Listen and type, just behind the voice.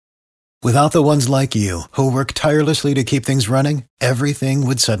Without the ones like you, who work tirelessly to keep things running, everything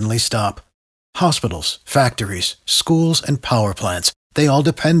would suddenly stop. Hospitals, factories, schools, and power plants, they all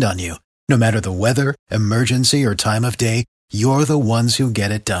depend on you. No matter the weather, emergency, or time of day, you're the ones who get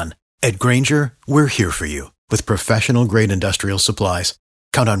it done. At Grainger, we're here for you with professional-grade industrial supplies.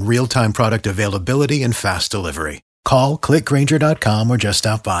 Count on real-time product availability and fast delivery. Call, click Grainger.com, or just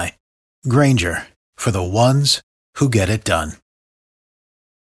stop by. Grainger, for the ones who get it done.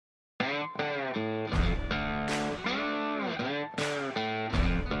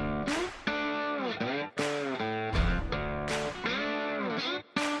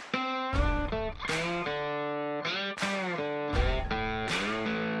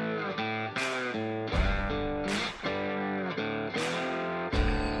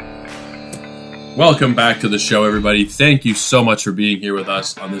 Welcome back to the show, everybody. Thank you so much for being here with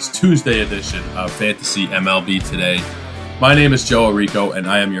us on this Tuesday edition of Fantasy MLB Today. My name is Joe Orico, and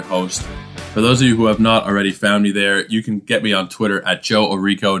I am your host. For those of you who have not already found me there, you can get me on Twitter at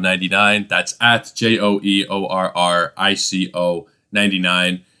JoeOrico99. That's at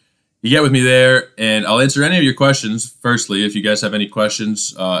JoeOrrico99. You get with me there, and I'll answer any of your questions. Firstly, if you guys have any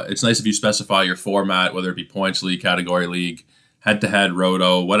questions, it's nice if you specify your format, whether it be points league, category league, head-to-head,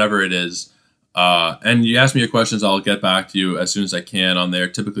 roto, whatever it is. And you ask me your questions, I'll get back to you as soon as I can on there,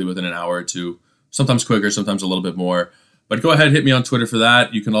 typically within an hour or two, sometimes quicker, sometimes a little bit more. But go ahead, hit me on Twitter for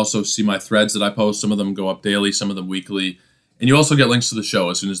that. You can also see my threads that I post. Some of them go up daily, some of them weekly. And you also get links to the show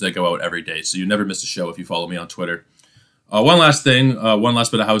as soon as they go out every day. So you never miss a show if you follow me on Twitter. One last thing, one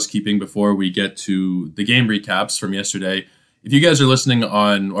last bit of housekeeping before we get to the game recaps from yesterday. If you guys are listening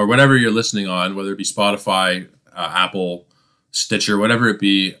on, or whatever you're listening on, whether it be Spotify, Apple, Stitcher, whatever it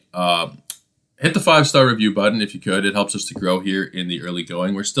be, hit the 5-star review button if you could. It helps us to grow here in the early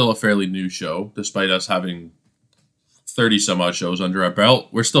going. We're still a fairly new show, despite us having 30-some-odd shows under our belt.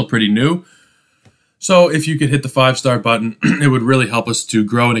 We're still pretty new. So if you could hit the 5-star button, it would really help us to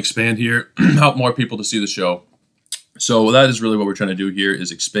grow and expand here, help more people to see the show. So that is really what we're trying to do here,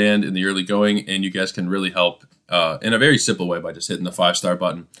 is expand in the early going, and you guys can really help in a very simple way by just hitting the 5-star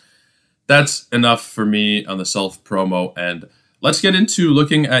button. That's enough for me on the self-promo, and let's get into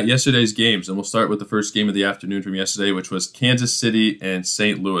looking at yesterday's games, and we'll start with the first game of the afternoon from yesterday, which was Kansas City and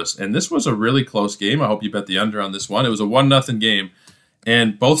St. Louis. And this was a really close game. I hope you bet the under on this one. It was a 1-0 game,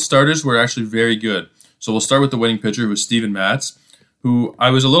 and both starters were actually very good. So we'll start with the winning pitcher, who was Steven Matz, who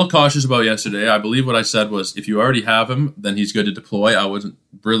I was a little cautious about yesterday. I believe what I said was, if you already have him, then he's good to deploy. I wasn't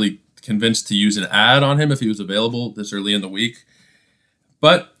really convinced to use an ad on him if he was available this early in the week.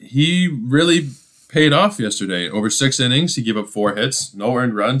 But he really paid off yesterday. Over 6 innings, he gave up 4 hits, no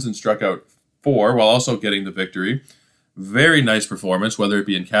earned runs, and struck out 4 while also getting the victory. Very nice performance, whether it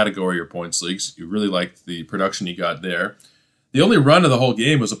be in category or points leagues. You really liked the production he got there. The only run of the whole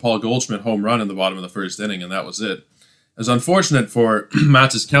game was a Paul Goldschmidt home run in the bottom of the first inning, and that was it. It was unfortunate for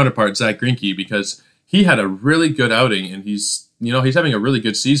Matz's counterpart, Zach Greinke, because he had a really good outing, and he's having a really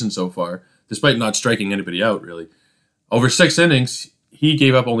good season so far, despite not striking anybody out, really. Over 6 innings, he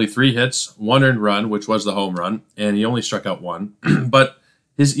gave up only 3 hits, 1 earned run, which was the home run, and he only struck out 1. But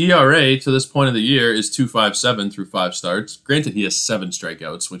his ERA to this point of the year is 2.57 through 5 starts. Granted, he has 7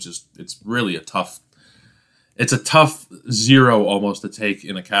 strikeouts, which is really a tough 0 almost to take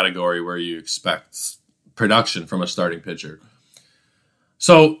in a category where you expect production from a starting pitcher.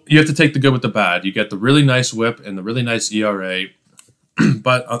 So you have to take the good with the bad. You get the really nice whip and the really nice ERA,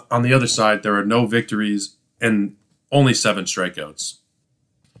 but on the other side, there are no victories and only 7 strikeouts.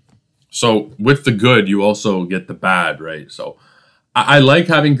 So with the good, you also get the bad, right? So I like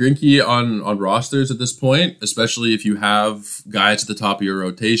having Greinke on rosters at this point, especially if you have guys at the top of your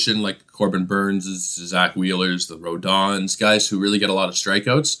rotation like Corbin Burns, Zach Wheelers, the Rodons, guys who really get a lot of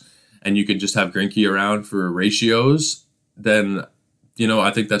strikeouts, and you can just have Greinke around for ratios, then,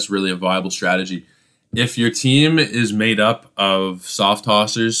 I think that's really a viable strategy. If your team is made up of soft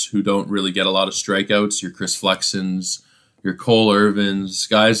tossers who don't really get a lot of strikeouts, your Chris Flexens, your Cole Irvins,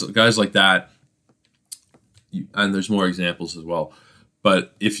 guys like that, and there's more examples as well.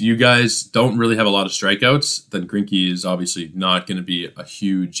 But if you guys don't really have a lot of strikeouts, then Greinke is obviously not going to be a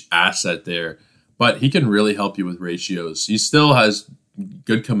huge asset there. But he can really help you with ratios. He still has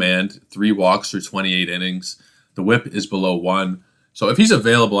good command, 3 walks through 28 innings. The whip is below 1. So if he's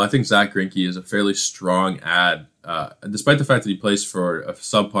available, I think Zach Greinke is a fairly strong ad. Despite the fact that he plays for a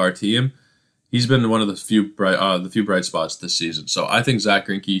subpar team, he's been one of the few bright spots this season. So I think Zach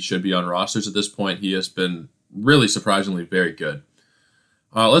Greinke should be on rosters at this point. He has been really surprisingly very good.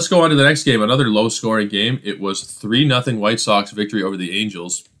 Let's go on to the next game, another low-scoring game. It was 3-0 White Sox victory over the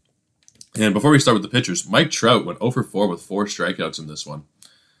Angels. And before we start with the pitchers, Mike Trout went 0 for 4 with 4 strikeouts in this one.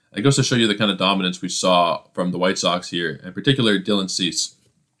 It goes to show you the kind of dominance we saw from the White Sox here, in particular Dylan Cease,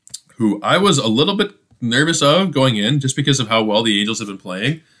 who I was a little bit nervous of going in just because of how well the Angels have been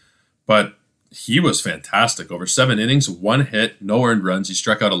playing. But he was fantastic. Over 7 innings, 1 hit, no earned runs. He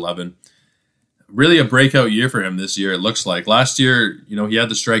struck out 11. Really a breakout year for him this year, it looks like. Last year, he had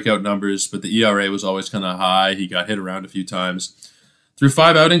the strikeout numbers, but the ERA was always kind of high. He got hit around a few times. Through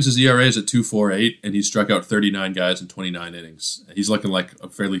 5 outings, his ERA is at 2.48, and he struck out 39 guys in 29 innings. He's looking like a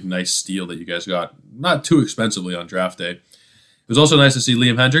fairly nice steal that you guys got, not too expensively on draft day. It was also nice to see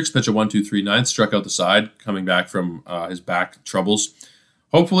Liam Hendriks pitch a 1-2-3 ninth, struck out the side, coming back from his back troubles.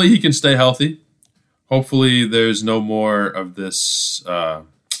 Hopefully he can stay healthy. Hopefully there's no more of this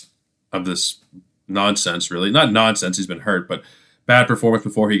nonsense, really. Not nonsense, he's been hurt, but bad performance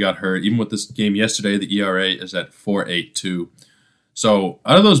before he got hurt. Even with this game yesterday, the ERA is at 4.82. So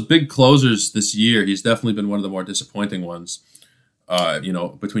out of those big closers this year, he's definitely been one of the more disappointing ones.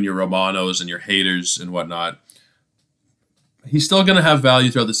 Between your Romanos and your haters and whatnot. He's still going to have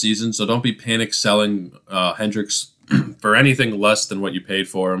value throughout the season, so don't be panic selling Hendriks for anything less than what you paid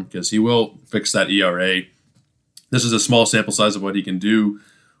for him, because he will fix that ERA. This is a small sample size of what he can do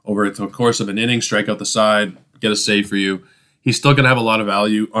over the course of an inning, strike out the side, get a save for you. He's still going to have a lot of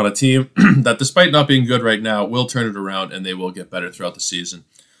value on a team that, despite not being good right now, will turn it around and they will get better throughout the season.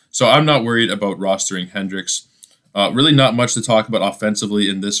 So I'm not worried about rostering Hendriks. Really not much to talk about offensively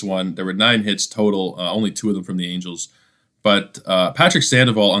in this one. There were 9 hits total, only 2 of them from the Angels. But Patrick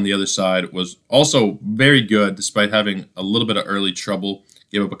Sandoval on the other side was also very good, despite having a little bit of early trouble.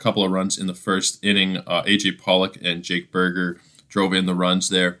 Gave up a couple of runs in the first inning. A.J. Pollock and Jake Berger drove in the runs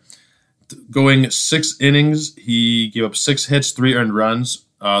there. Going 6 innings, he gave up 6 hits, 3 earned runs.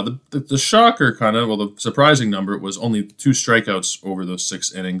 The shocker the surprising number was only 2 strikeouts over those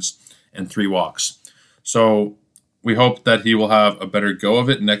 6 innings and 3 walks. So we hope that he will have a better go of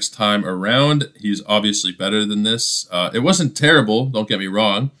it next time around. He's obviously better than this. It wasn't terrible, don't get me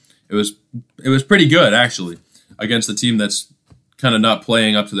wrong. It was pretty good, actually, against a team that's kind of not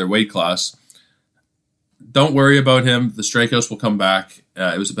playing up to their weight class. Don't worry about him. The strikeouts will come back.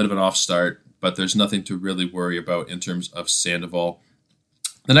 It was a bit of an off start, but there's nothing to really worry about in terms of Sandoval.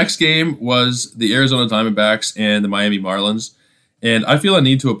 The next game was the Arizona Diamondbacks and the Miami Marlins. And I feel a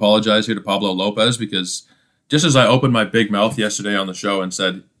need to apologize here to Pablo Lopez, because just as I opened my big mouth yesterday on the show and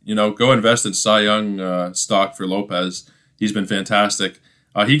said, go invest in Cy Young stock for Lopez, he's been fantastic.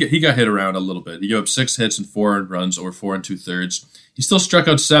 He got hit around a little bit. He gave up 6 hits and 4 earned runs over 4 2/3. He still struck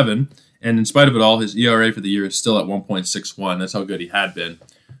out 7, and in spite of it all, his ERA for the year is still at 1.61. That's how good he had been.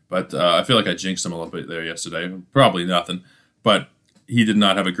 But I feel like I jinxed him a little bit there yesterday. Probably nothing. But he did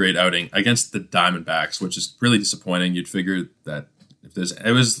not have a great outing against the Diamondbacks, which is really disappointing. You'd figure that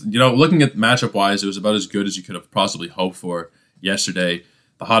looking at matchup wise, it was about as good as you could have possibly hoped for yesterday.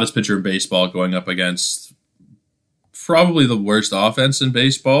 The hottest pitcher in baseball going up against probably the worst offense in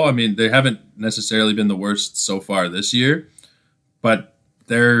baseball. I mean, they haven't necessarily been the worst so far this year, but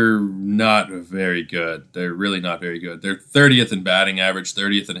they're not very good. They're really not very good. They're 30th in batting average,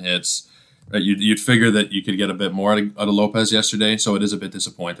 30th in hits. You'd figure that you could get a bit more out of Lopez yesterday, so it is a bit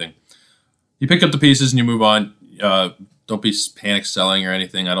disappointing. You pick up the pieces and you move on. Don't be panic selling or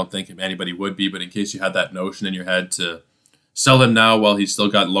anything. I don't think anybody would be, but in case you had that notion in your head to sell him now while he's still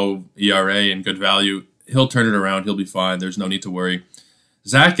got low ERA and good value, he'll turn it around. He'll be fine. There's no need to worry.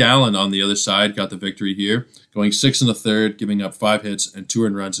 Zach Allen on the other side got the victory here, going 6 1/3, giving up 5 hits and 2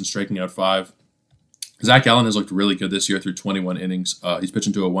 earned runs and striking out 5. Zach Allen has looked really good this year through 21 innings. He's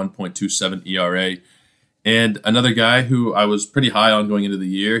pitching to a 1.27 ERA. And another guy who I was pretty high on going into the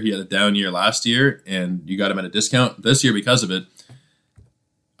year, he had a down year last year, and you got him at a discount this year because of it.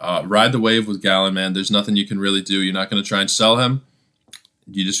 Ride the wave with Gallen, man. There's nothing you can really do. You're not going to try and sell him.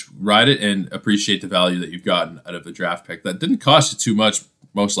 You just ride it and appreciate the value that you've gotten out of the draft pick. That didn't cost you too much,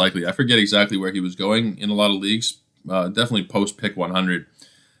 most likely. I forget exactly where he was going in a lot of leagues. Definitely post pick 100.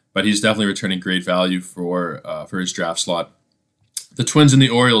 But he's definitely returning great value for his draft slot. The Twins and the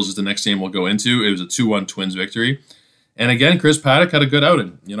Orioles is the next game we'll go into. It was a 2-1 Twins victory. And again, Chris Paddock had a good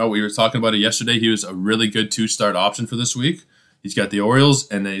outing. We were talking about it yesterday. He was a really good 2-start option for this week. He's got the Orioles,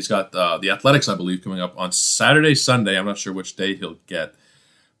 and then he's got the Athletics, I believe, coming up on Saturday, Sunday. I'm not sure which day he'll get.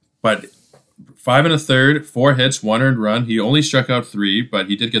 But 5 1/3, 4 hits, 1 earned run. He only struck out 3, but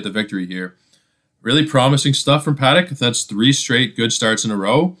he did get the victory here. Really promising stuff from Paddock. That's 3 straight good starts in a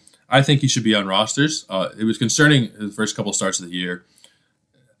row. I think he should be on rosters. It was concerning the first couple starts of the year.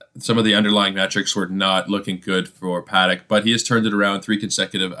 Some of the underlying metrics were not looking good for Paddock, but he has turned it around 3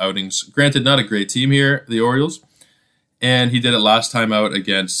 consecutive outings. Granted, not a great team here, the Orioles, and he did it last time out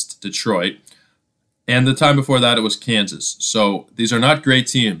against Detroit. And the time before that, it was Kansas. So these are not great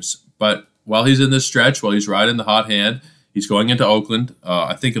teams. But while he's in this stretch, while he's riding the hot hand, he's going into Oakland.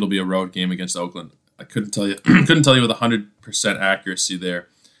 I think it'll be a road game against Oakland. I couldn't tell you couldn't tell you with 100% accuracy there.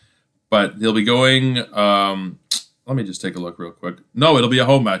 But he'll be going. Let me just take a look real quick. No, it'll be a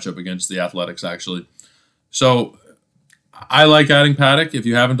home matchup against the Athletics, actually. So I like adding Paddock. If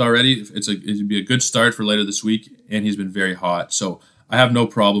you haven't already, it'd be a good start for later this week, and he's been very hot. So I have no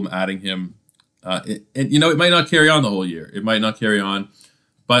problem adding him. And it might not carry on the whole year. It might not carry on,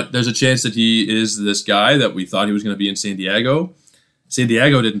 but there's a chance that he is this guy that we thought he was going to be in San Diego. San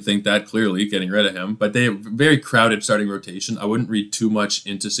Diego didn't think that, clearly, getting rid of him, but they have a very crowded starting rotation. I wouldn't read too much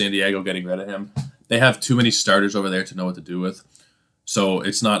into San Diego getting rid of him. They have too many starters over there to know what to do with. So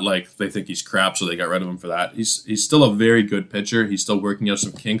it's not like they think he's crap, so they got rid of him for that. He's still a very good pitcher. He's still working out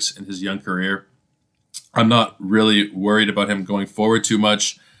some kinks in his young career. I'm not really worried about him going forward too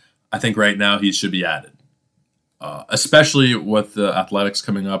much. I think right now he should be added. Especially with the Athletics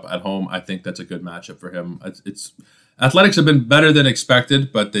coming up at home, I think that's a good matchup for him. Athletics have been better than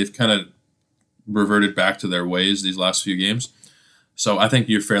expected, but they've kind of reverted back to their ways these last few games. So I think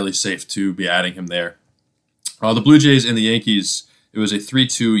you're fairly safe to be adding him there. The Blue Jays and the Yankees, it was a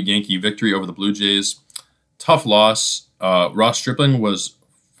 3-2 Yankee victory over the Blue Jays. Tough loss. Ross Stripling was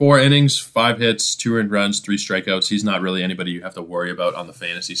 4 innings, 5 hits, 2 earned runs, 3 strikeouts. He's not really anybody you have to worry about on the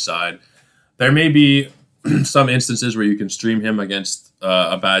fantasy side. There may be some instances where you can stream him against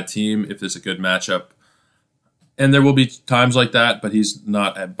a bad team if there's a good matchup. And there will be times like that, but he's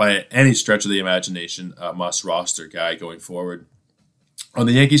not, by any stretch of the imagination, a must-roster guy going forward. On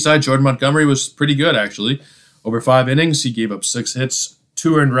the Yankee side, Jordan Montgomery was pretty good, actually. Over 5 innings, he gave up 6 hits,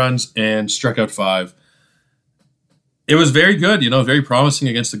 2 earned runs, and struck out 5. It was very good, very promising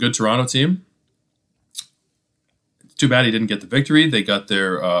against a good Toronto team. Too bad he didn't get the victory. They got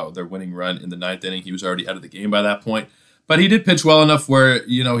their winning run in the 9th inning. He was already out of the game by that point. But he did pitch well enough where,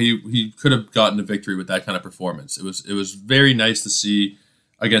 he could have gotten a victory with that kind of performance. It was very nice to see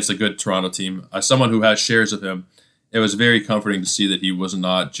against a good Toronto team. As someone who has shares of him, it was very comforting to see that he was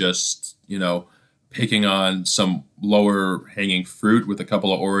not just, picking on some lower hanging fruit with a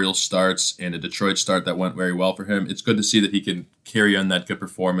couple of Orioles starts and a Detroit start that went very well for him. It's good to see that he can carry on that good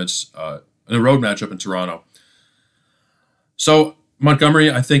performance in a road matchup in Toronto. So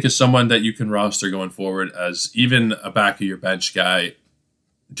Montgomery, I think, is someone that you can roster going forward as even a back of your bench guy,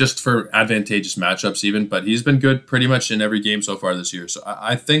 just for advantageous matchups even, but he's been good pretty much in every game so far this year. So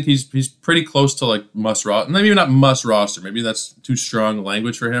I think he's pretty close to like must roster. Maybe not must roster. Maybe that's too strong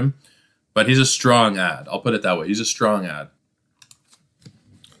language for him. But he's a strong ad. I'll put it that way. He's a strong ad.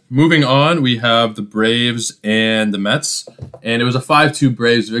 Moving on, we have the Braves and the Mets. And it was a 5-2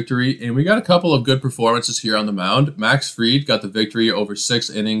 Braves victory. And we got a couple of good performances here on the mound. Max Fried got the victory over 6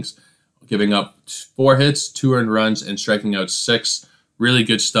 innings, giving up 4 hits, 2 earned runs, and striking out 6. Really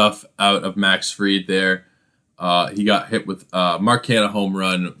good stuff out of Max Fried there. He got hit with Mark Canha home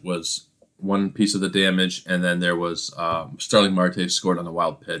run was one piece of the damage. And then there was Starling Marte scored on a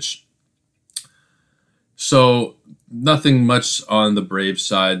wild pitch. So nothing much on the Braves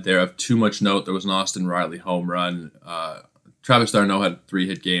side there of too much note. There was an Austin Riley home run. Travis d'Arnaud had a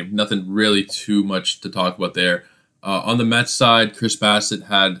 3-hit game. Nothing really too much to talk about there. On the Mets side, Chris Bassitt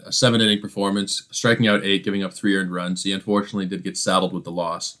had a 7-inning performance, striking out 8, giving up 3 earned runs. He unfortunately did get saddled with the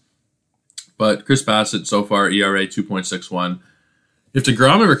loss. But Chris Bassitt, so far, ERA 2.61. If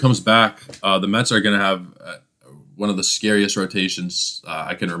DeGrom ever comes back, the Mets are going to have one of the scariest rotations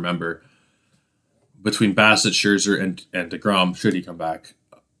I can remember, between Bassitt, Scherzer, and DeGrom, should he come back.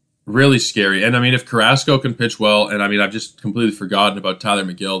 Really scary. And, if Carrasco can pitch well, and, I've just completely forgotten about Tyler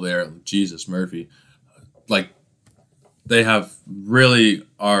McGill there. Jesus, Murphy. They have really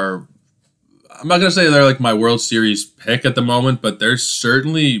are... I'm not going to say they're like my World Series pick at the moment, but they're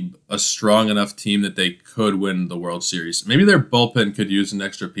certainly a strong enough team that they could win the World Series. Maybe their bullpen could use an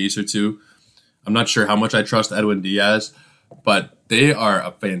extra piece or two. I'm not sure how much I trust Edwin Diaz, but they are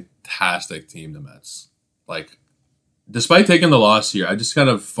a fantastic team, the Mets. Despite taking the loss here, I just kind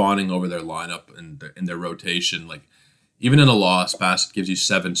of fawning over their lineup and in their rotation. Even in a loss, Bassitt gives you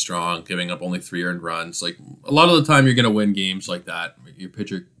 7 strong, giving up only 3 earned runs. A lot of the time, you're going to win games like that. Your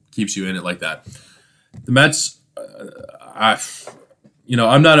pitcher keeps you in it like that. The Mets,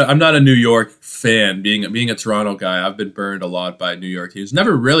 I'm not a New York fan. Being a Toronto guy, I've been burned a lot by New York teams.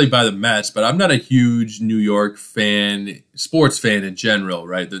 Never really by the Mets, but I'm not a huge New York fan, sports fan in general,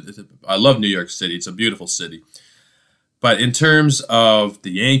 right? I love New York City. It's a beautiful city. But in terms of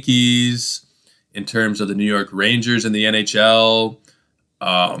the Yankees, in terms of the New York Rangers in the NHL,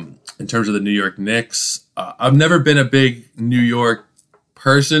 in terms of the New York Knicks, I've never been a big New York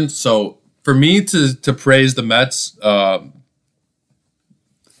person, so for me to praise the Mets,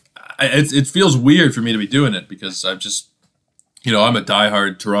 it feels weird for me to be doing it because I'm just, I'm a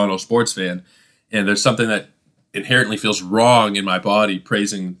diehard Toronto sports fan, and there's something that inherently feels wrong in my body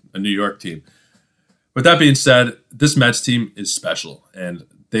praising a New York team. With that being said, this Mets team is special, and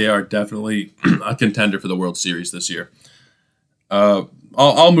they are definitely a contender for the World Series this year.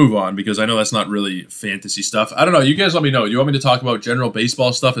 I'll move on because I know that's not really fantasy stuff. I don't know. You guys let me know. Do you want me to talk about general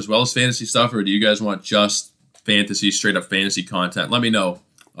baseball stuff as well as fantasy stuff, or do you guys want just fantasy, straight up fantasy content? Let me know.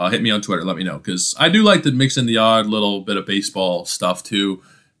 Hit me on Twitter. Let me know because I do like to mix in the odd little bit of baseball stuff too.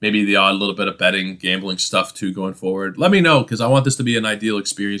 Maybe the odd little bit of betting, gambling stuff too going forward. Let me know because I want this to be an ideal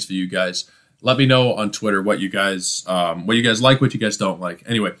experience for you guys. Let me know on Twitter what you guys like, what you guys don't like.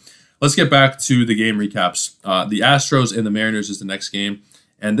 Anyway, let's get back to the game recaps. The Astros and the Mariners is the next game,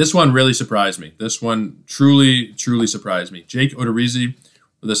 and this one really surprised me. This one truly, truly surprised me. Jake Odorizzi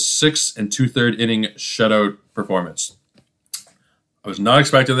with a 6 2/3 inning shutout performance. I was not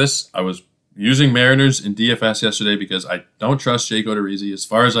expecting this. I was using Mariners in DFS yesterday because I don't trust Jake Odorizzi as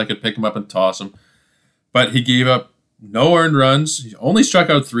far as I could pick him up and toss him. But he gave up no earned runs. He only struck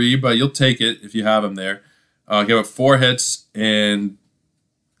out 3, but you'll take it if you have him there. Gave up 4 hits, and,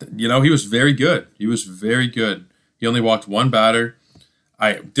 he was very good. He was very good. He only walked 1 batter.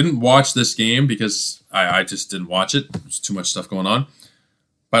 I didn't watch this game because I just didn't watch it. There's too much stuff going on.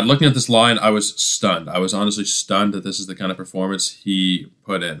 But looking at this line, I was stunned. I was honestly stunned that this is the kind of performance he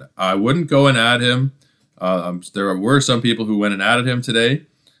put in. I wouldn't go and add him. There were some people who went and added him today.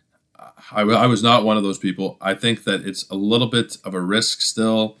 I was not one of those people. I think that it's a little bit of a risk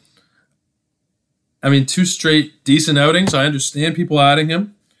still. I mean, 2 straight decent outings. I understand people adding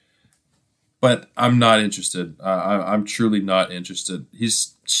him, but I'm not interested. I'm truly not interested.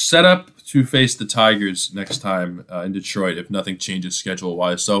 He's set up to face the Tigers next time in Detroit if nothing changes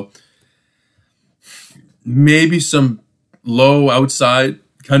schedule-wise. So maybe some low outside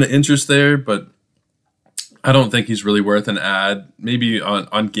kind of interest there, but I don't think he's really worth an ad. Maybe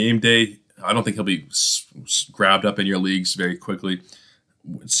on game day, I don't think he'll be grabbed up in your leagues very quickly.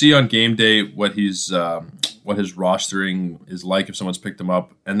 See on game day what his rostering is like if someone's picked him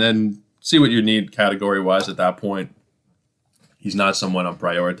up, and then see what you need category-wise at that point. He's not someone I'm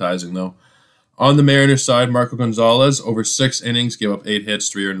prioritizing, though. On the Mariners side, Marco Gonzalez, over 6 innings, gave up 8 hits,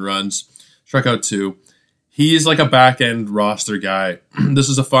 3 earned runs, struck out 2. He's like a back-end roster guy. This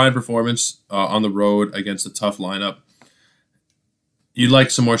is a fine performance on the road against a tough lineup. You'd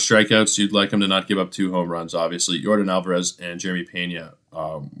like some more strikeouts. You'd like him to not give up 2 home runs, obviously. Yordan Alvarez and Jeremy Pena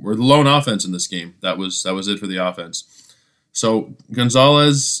were the lone offense in this game. That was it for the offense. So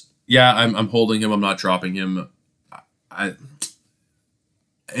Gonzalez, yeah, I'm holding him. I'm not dropping him.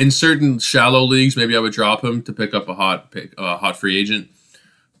 In certain shallow leagues, maybe I would drop him to pick up a hot free agent.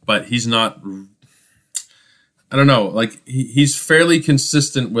 But he's not. I don't know. Like he's fairly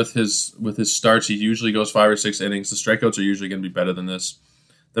consistent with his starts. He usually goes 5 or 6 innings. The strikeouts are usually going to be better than this.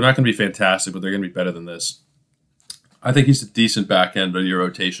 They're not going to be fantastic, but they're going to be better than this. I think he's a decent back end of your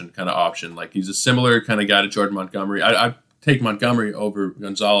rotation kind of option. Like he's a similar kind of guy to Jordan Montgomery. I take Montgomery over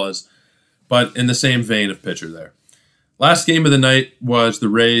Gonzalez, but in the same vein of pitcher there. Last game of the night was the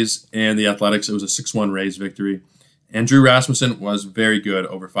Rays and the Athletics. It was a 6-1 Rays victory. And Drew Rasmussen was very good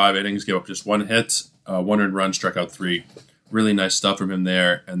over 5 innings, gave up just 1 hit, 1 earned run, struck out 3. Really nice stuff from him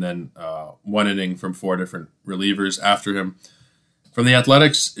there. And then 1 inning from 4 different relievers after him. From the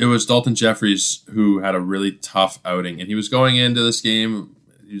Athletics, it was Dalton Jeffries who had a really tough outing. And he was going into this game,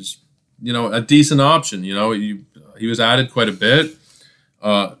 he was, a decent option. He was added quite a bit.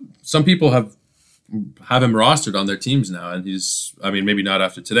 Some people have him rostered on their teams now. And maybe not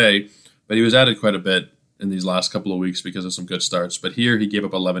after today, but he was added quite a bit in these last couple of weeks because of some good starts. But here he gave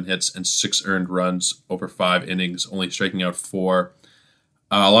up 11 hits and 6 earned runs over 5 innings, only striking out 4.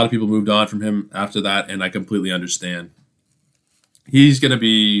 A lot of people moved on from him after that, and I completely understand. He's going to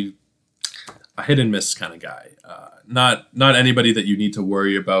be a hit and miss kind of guy. Not anybody that you need to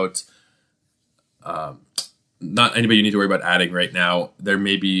worry about. Not anybody you need to worry about adding right now. There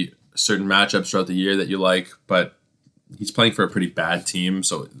may be certain matchups throughout the year that you like, but he's playing for a pretty bad team,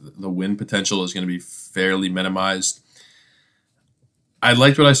 so the win potential is going to be fairly minimized. I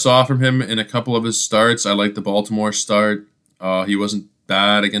liked what I saw from him in a couple of his starts. I liked the Baltimore start. He wasn't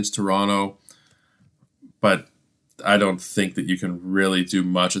bad against Toronto, but I don't think that you can really do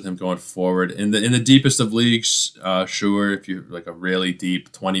much with him going forward. In the deepest of leagues, sure, if you're like a really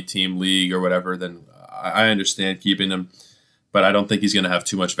deep 20-team league or whatever, then I understand keeping him, but I don't think he's going to have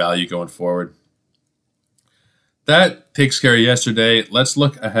too much value going forward. That takes care of yesterday. Let's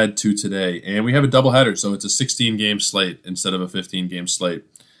look ahead to today. And we have a doubleheader, so it's a 16-game slate instead of a 15-game slate.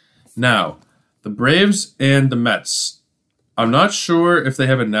 Now, the Braves and the Mets. I'm not sure if they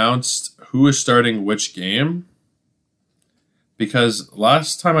have announced who is starting which game, because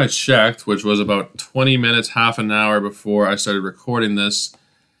last time I checked, which was about 20 minutes, half an hour before I started recording this,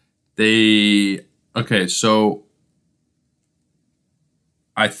 so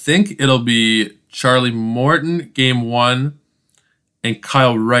I think it'll be Charlie Morton game 1 and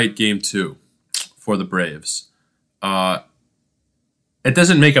Kyle Wright game 2 for the Braves. It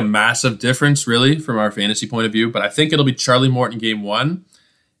doesn't make a massive difference, really, from our fantasy point of view, but I think it'll be Charlie Morton game 1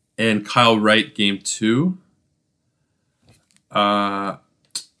 and Kyle Wright game 2. For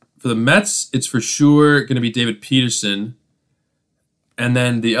the Mets, it's for sure going to be David Peterson. And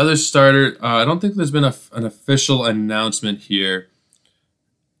then the other starter, I don't think there's been an official announcement here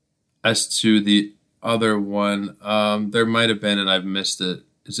as to the other one. There might have been, and I've missed it.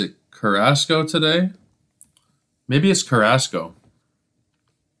 Is it Carrasco today? Maybe it's Carrasco.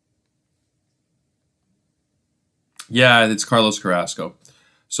 Yeah, it's Carlos Carrasco.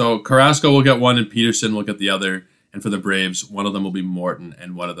 So Carrasco will get one and Peterson will get the other. And for the Braves, one of them will be Morton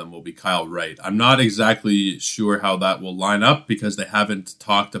and one of them will be Kyle Wright. I'm not exactly sure how that will line up because they haven't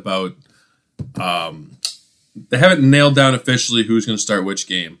talked about, they haven't nailed down officially who's going to start which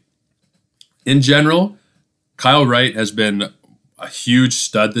game. In general, Kyle Wright has been a huge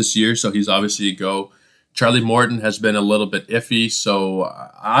stud this year, so he's obviously a go. Charlie Morton has been a little bit iffy, so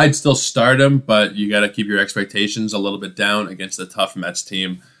I'd still start him, but you got to keep your expectations a little bit down against a tough Mets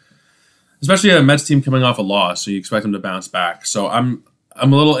team. Especially a Mets team coming off a loss, so you expect them to bounce back. So I'm a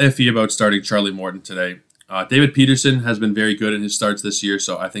little iffy about starting Charlie Morton today. David Peterson has been very good in his starts this year,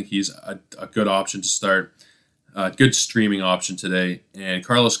 so I think he's a good option to start. Good streaming option today. And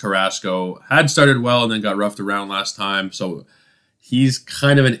Carlos Carrasco had started well and then got roughed around last time, so he's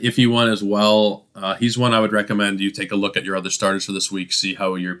kind of an iffy one as well. He's one I would recommend you take a look at your other starters for this week, see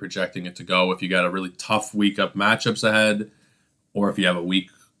how you're projecting it to go. If you got a really tough week of matchups ahead, or if you have a week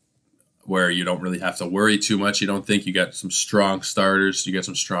where you don't really have to worry too much. You don't think you got some strong starters. You get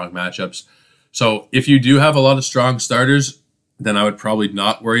some strong matchups. So if you do have a lot of strong starters, then I would probably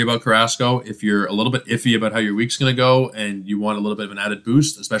not worry about Carrasco. If you're a little bit iffy about how your week's going to go and you want a little bit of an added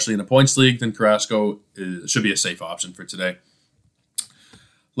boost, especially in a points league, then Carrasco should be a safe option for today.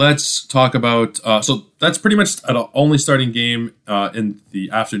 Let's talk about, so that's pretty much the only starting game in the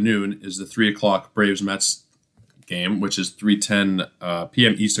afternoon is the 3 o'clock Braves-Mets game, which is 3:10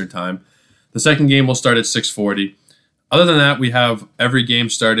 p.m. Eastern time. The second game will start at 6:40. Other than that, we have every game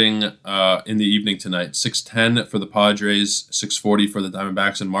starting in the evening tonight. 6:10 for the Padres, 6:40 for the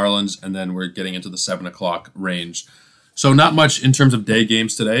Diamondbacks and Marlins, and then we're getting into the 7 o'clock range. So not much in terms of day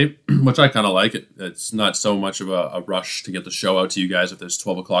games today, which I kind of like. It's not so much of a rush to get the show out to you guys if there's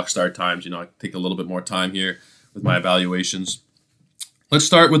 12 o'clock start times. I take a little bit more time here with my evaluations. Let's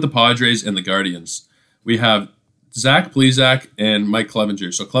start with the Padres and the Guardians. We have Zach Plesac and Mike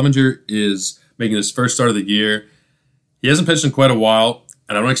Clevinger. So Clevinger is making his first start of the year. He hasn't pitched in quite a while,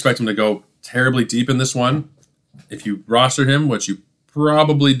 and I don't expect him to go terribly deep in this one. If you roster him, which you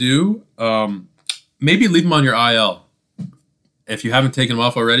probably do, maybe leave him on your IL if you haven't taken him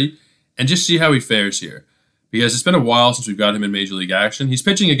off already, and just see how he fares here. Because it's been a while since we've got him in Major League action. He's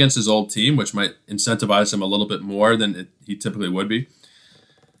pitching against his old team, which might incentivize him a little bit more than he typically would be.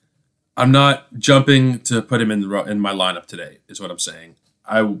 I'm not jumping to put him in my lineup today, is what I'm saying.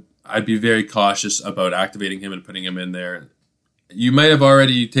 I'd be very cautious about activating him and putting him in there. You might have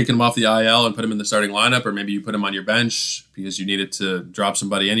already taken him off the IL and put him in the starting lineup, or maybe you put him on your bench because you needed to drop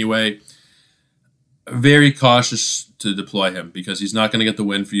somebody anyway. Very cautious to deploy him because he's not going to get the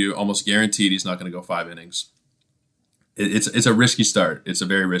win for you. Almost guaranteed he's not going to go 5 innings. It's a risky start. It's a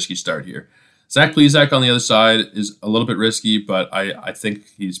very risky start here. Zach Plesac on the other side is a little bit risky, but I think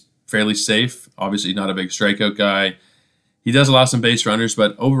he's fairly safe. Obviously not a big strikeout guy. He does allow some base runners,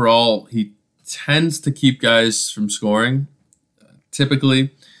 but overall he tends to keep guys from scoring.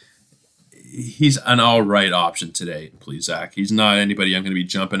 Typically, he's an all right option today, Plesac. He's not anybody I'm going to be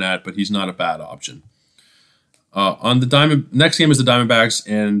jumping at, but he's not a bad option. On the next game is the Diamondbacks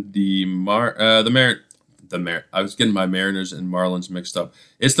and I was getting my Mariners and Marlins mixed up.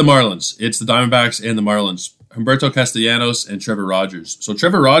 It's the Marlins. It's the Diamondbacks and the Marlins. Humberto Castellanos and Trevor Rogers. So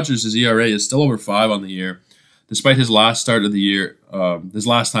Trevor Rogers' his ERA is still over 5 on the year, despite his last start of the year, his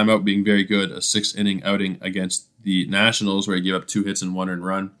last time out being very good, a 6-inning outing against the Nationals where he gave up 2 hits and 1 earned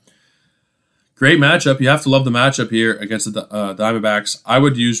run. Great matchup. You have to love the matchup here against the Diamondbacks. I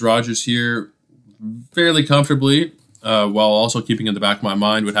would use Rogers here fairly comfortably, while also keeping in the back of my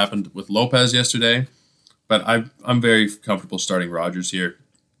mind what happened with Lopez yesterday. But I'm very comfortable starting Rogers here.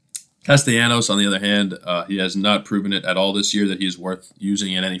 Castellanos, on the other hand, he has not proven it at all this year that he is worth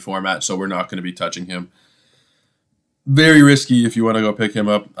using in any format, so we're not going to be touching him. Very risky if you want to go pick him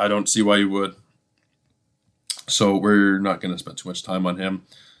up. I don't see why you would. So we're not going to spend too much time on him.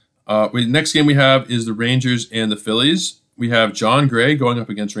 Next game we have is the Rangers and the Phillies. We have John Gray going up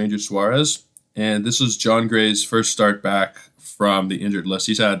against Ranger Suarez. And this is John Gray's first start back from the injured list.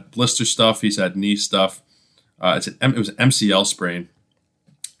 He's had blister stuff. He's had knee stuff. It was an MCL sprain.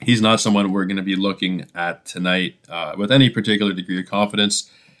 He's not someone we're going to be looking at tonight with any particular degree of confidence.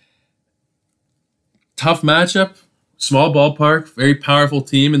 Tough matchup. Small ballpark. Very powerful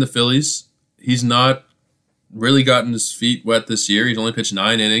team in the Phillies. He's not really gotten his feet wet this year. He's only pitched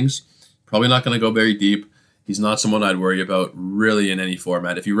 9 innings. Probably not going to go very deep. He's not someone I'd worry about really in any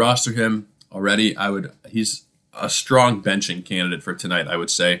format. If you roster him already, he's a strong benching candidate for tonight, I would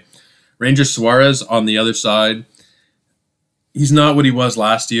say. Ranger Suarez on the other side, he's not what he was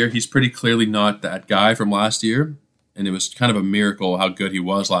last year. He's pretty clearly not that guy from last year, and it was kind of a miracle how good he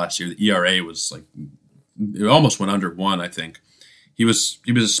was last year. The ERA was like, it almost went under 1, I think. He was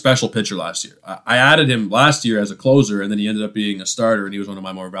a special pitcher last year. I added him last year as a closer, and then he ended up being a starter, and he was one of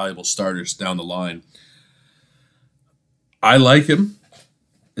my more valuable starters down the line. I like him.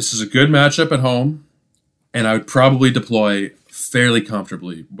 This is a good matchup at home, and I would probably deploy fairly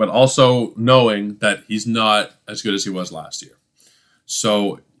comfortably, but also knowing that he's not as good as he was last year.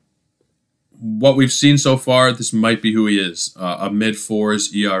 So what we've seen so far, this might be who he is. A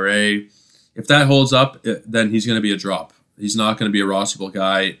mid-4s ERA. If that holds up, then he's going to be a drop. He's not going to be a rosterable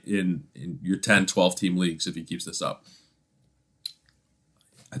guy in your 10, 12-team leagues if he keeps this up.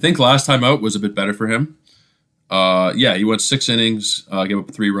 I think last time out was a bit better for him. He went 6 innings, gave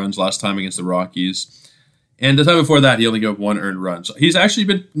up 3 runs last time against the Rockies. And the time before that, he only gave up 1 earned run. So he's actually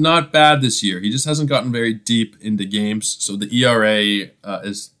been not bad this year. He just hasn't gotten very deep into games. So the ERA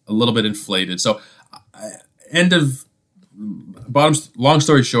is a little bit inflated. So long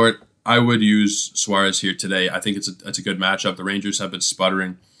story short, I would use Suarez here today. I think it's a good matchup. The Rangers have been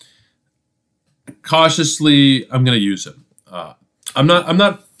sputtering. Cautiously, I'm going to use him. I'm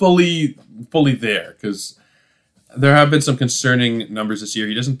not fully there because there have been some concerning numbers this year.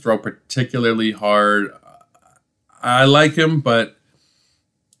 He doesn't throw particularly hard. I like him, but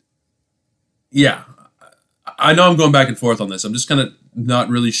yeah, I know I'm going back and forth on this. I'm just kind of not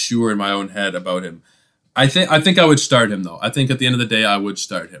really sure in my own head about him. I think I would start him though. I think at the end of the day, I would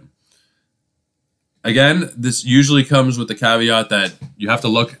start him. Again, this usually comes with the caveat that you have to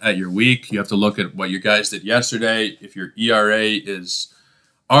look at your week. You have to look at what your guys did yesterday. If your ERA is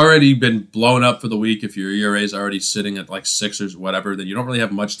already been blown up for the week, if your ERA is already sitting at like 6 or whatever, then you don't really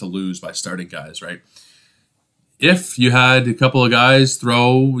have much to lose by starting guys, right? If you had a couple of guys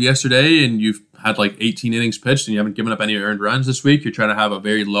throw yesterday and you've had like 18 innings pitched and you haven't given up any earned runs this week, you're trying to have a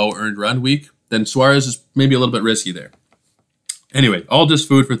very low earned run week, then Suarez is maybe a little bit risky there. Anyway, all just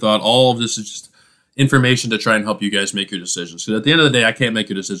food for thought. All of this is just information to try and help you guys make your decisions. Because at the end of the day, I can't make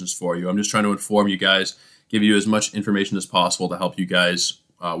your decisions for you. I'm just trying to inform you guys, give you as much information as possible to help you guys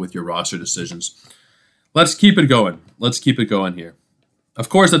with your roster decisions. Let's keep it going. Let's keep it going here. Of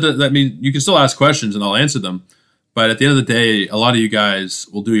course, that means you can still ask questions and I'll answer them. But at the end of the day, a lot of you guys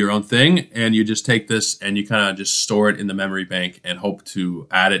will do your own thing and you just take this and you kind of just store it in the memory bank and hope to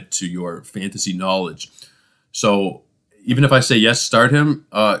add it to your fantasy knowledge. So even if I say yes, start him,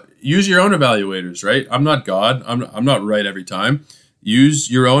 use your own evaluators, right? I'm not God. I'm not right every time. Use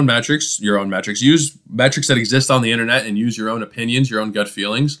your own metrics. Use metrics that exist on the internet and use your own opinions, your own gut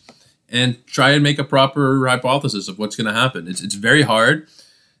feelings, and try and make a proper hypothesis of what's going to happen. It's very hard.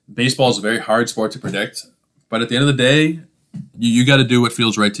 Baseball is a very hard sport to predict. But at the end of the day, you got to do what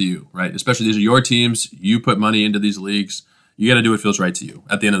feels right to you, right? Especially these are your teams. You put money into these leagues. You got to do what feels right to you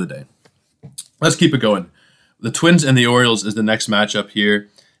at the end of the day. Let's keep it going. The Twins and the Orioles is the next matchup here.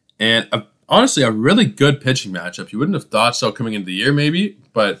 And honestly, a really good pitching matchup. You wouldn't have thought so coming into the year maybe,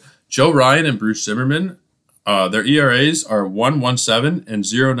 but Joe Ryan and Bruce Zimmerman, their ERAs are 1.17 and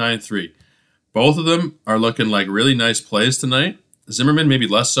 0.93. Both of them are looking like really nice plays tonight. Zimmerman maybe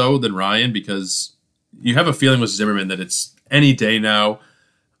less so than Ryan because you have a feeling with Zimmerman that it's any day now.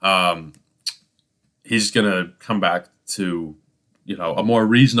 He's going to come back to, a more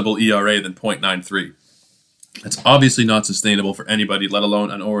reasonable ERA than 0.93. That's obviously not sustainable for anybody, let alone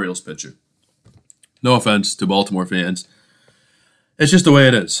an Orioles pitcher. No offense to Baltimore fans. It's just the way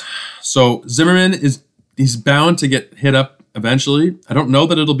it is. So Zimmerman he's bound to get hit up eventually. I don't know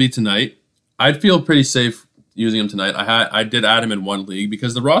that it'll be tonight. I'd feel pretty safe using him tonight. I did add him in one league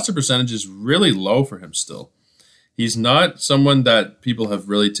because the roster percentage is really low for him still. He's not someone that people have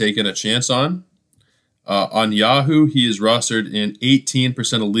really taken a chance on. On Yahoo, he is rostered in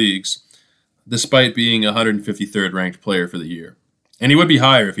 18% of leagues, despite being 153rd ranked player for the year. And he would be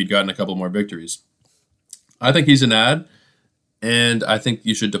higher if he'd gotten a couple more victories. I think he's an ad, and I think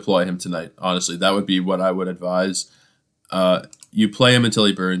you should deploy him tonight. Honestly, that would be what I would advise. You play him until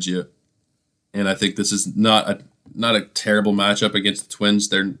he burns you, and I think this is not a terrible matchup against the Twins.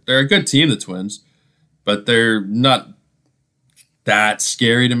 They're a good team, the Twins, but they're not that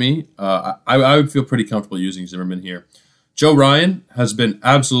scary to me. I would feel pretty comfortable using Zimmerman here. Joe Ryan has been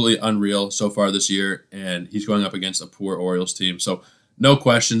absolutely unreal so far this year, and he's going up against a poor Orioles team. So no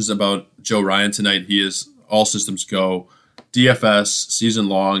questions about Joe Ryan tonight. He is all systems go. DFS, season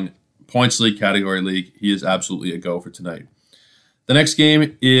long, points league, category league. He is absolutely a go for tonight. The next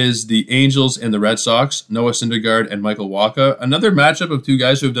game is the Angels and the Red Sox, Noah Syndergaard and Michael Wacha. Another matchup of two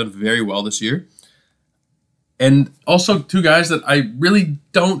guys who have done very well this year. And also two guys that I really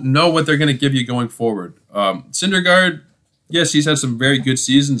don't know what they're going to give you going forward. Syndergaard, yes, he's had some very good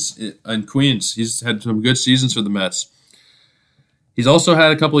seasons in Queens. He's had some good seasons for the Mets. He's also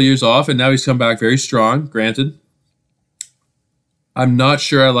had a couple of years off, and now he's come back very strong, granted. I'm not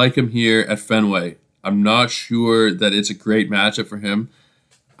sure I like him here at Fenway. I'm not sure that it's a great matchup for him.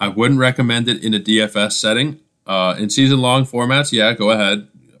 I wouldn't recommend it in a DFS setting. In season-long formats, yeah, go ahead.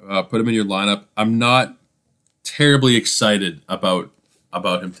 Put him in your lineup. I'm not terribly excited about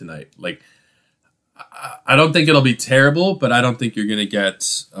him tonight. Like, I don't think it'll be terrible, but I don't think you're going to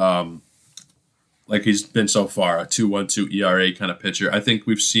get, like he's been so far, a 2.12 ERA kind of pitcher. I think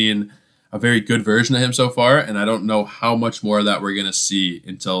we've seen a very good version of him so far, and I don't know how much more of that we're going to see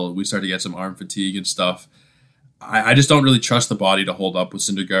until we start to get some arm fatigue and stuff. I just don't really trust the body to hold up with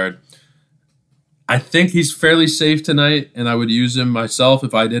Syndergaard. I think he's fairly safe tonight, and I would use him myself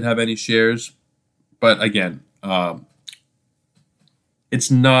if I did have any shares. But again, it's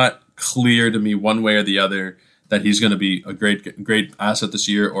not clear to me one way or the other that he's going to be a great asset this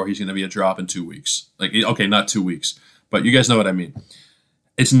year or he's going to be a drop in 2 weeks. Like, okay, not 2 weeks, but you guys know what I mean.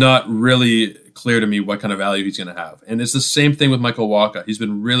 It's not really clear to me what kind of value he's going to have. And it's the same thing with Michael Wacha. He's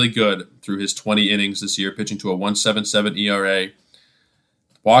been really good through his 20 innings this year, pitching to a 1.77 ERA.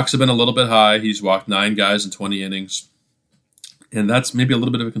 Walks have been a little bit high. He's walked 9 guys in 20 innings. And that's maybe a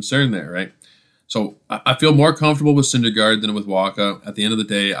little bit of a concern there, right? So I feel more comfortable with Syndergaard than with Wacha. At the end of the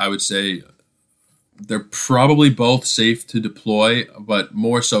day, I would say they're probably both safe to deploy, but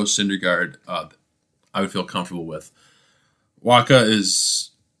more so Syndergaard I would feel comfortable with. Wacha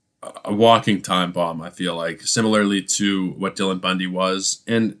is a walking time bomb, I feel like, similarly to what Dylan Bundy was.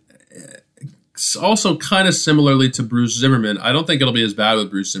 And it's also kind of similarly to Bruce Zimmerman. I don't think it'll be as bad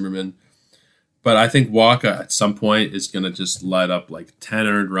with Bruce Zimmerman, but I think Wacha at some point is going to just light up like 10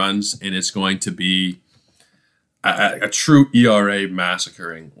 earned runs, and it's going to be a true ERA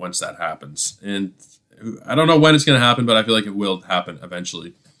massacring once that happens. And I don't know when it's going to happen, but I feel like it will happen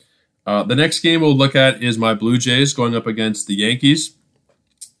eventually. The next game we'll look at is my Blue Jays going up against the Yankees.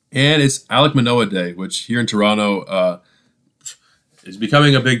 And it's Alek Manoah Day, which here in Toronto is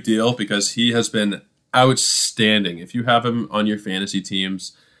becoming a big deal because he has been outstanding. If you have him on your fantasy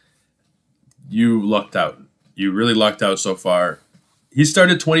teams, you lucked out. You really lucked out so far. He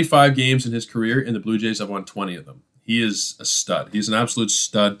started 25 games in his career, and the Blue Jays have won 20 of them. He is a stud. He's an absolute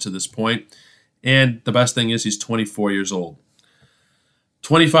stud to this point. And the best thing is he's 24 years old.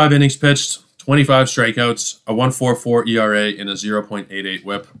 25 innings pitched, 25 strikeouts, a 1.44 ERA, and a 0.88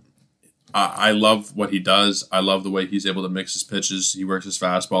 whip. I love what he does. I love the way he's able to mix his pitches. He works his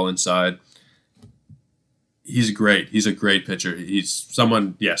fastball inside. He's great. He's a great pitcher. He's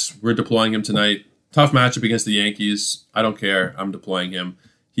someone, yes, we're deploying him tonight. Tough matchup against the Yankees. I don't care. I'm deploying him.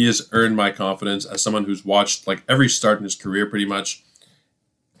 He has earned my confidence as someone who's watched like every start in his career pretty much.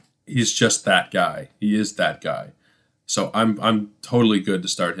 He's just that guy. He is that guy. So I'm totally good to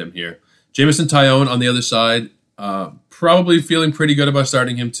start him here. Jameson Taillon on the other side, probably feeling pretty good about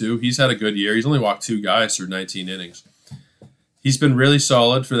starting him too. He's had a good year. He's only walked 2 guys through 19 innings. He's been really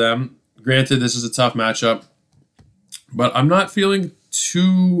solid for them. Granted, this is a tough matchup, but I'm not feeling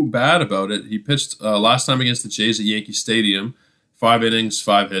too bad about it. He pitched last time against the Jays at Yankee Stadium, 5 innings,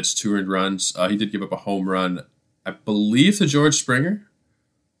 5 hits, 2 earned runs. He did give up a home run, I believe, to George Springer.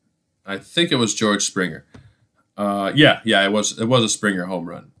 I think it was George Springer. It was a Springer home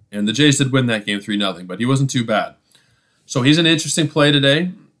run. And the Jays did win that game 3-0, but he wasn't too bad. So he's an interesting play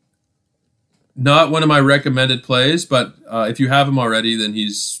today. Not one of my recommended plays, but if you have him already, then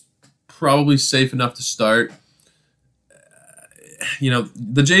he's probably safe enough to start.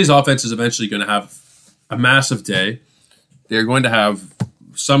 The Jays offense is eventually going to have a massive day. They're going to have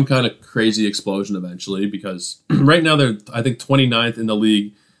some kind of crazy explosion eventually because right now they're, I think, 29th in the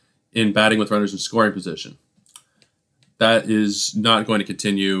league in batting with runners in scoring position. That is not going to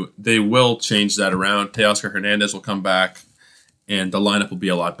continue. They will change that around. Teoscar Hernandez will come back, and the lineup will be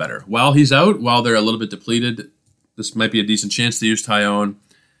a lot better. While he's out, while they're a little bit depleted, this might be a decent chance to use Tyone.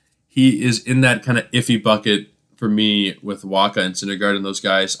 He is in that kind of iffy bucket for me with Waka and Syndergaard and those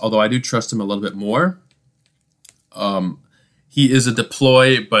guys, although I do trust him a little bit more. He is a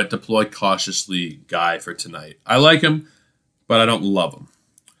deploy cautiously guy for tonight. I like him, but I don't love him.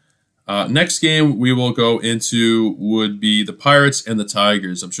 Next game we will go into would be the Pirates and the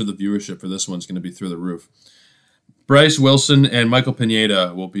Tigers. I'm sure the viewership for this one's going to be through the roof. Bryce Wilson and Michael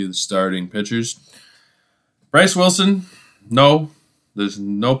Pineda will be the starting pitchers. Bryce Wilson, no. There's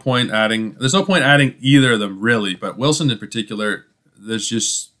no point adding either of them, really. But Wilson in particular, there's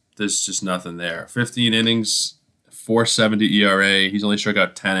just nothing there. 15 innings, 4.70 ERA. He's only struck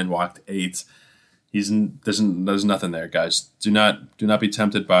out 10 and walked 8. There's nothing there, guys. Do not be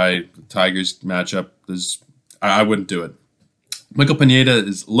tempted by the Tigers matchup. I wouldn't do it. Michael Pineda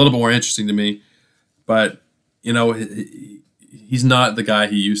is a little bit more interesting to me, but he's not the guy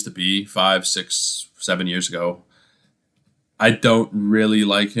he used to be 5, 6, 7 years ago. I don't really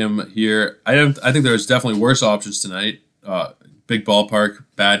like him here. I think there's definitely worse options tonight. Big ballpark,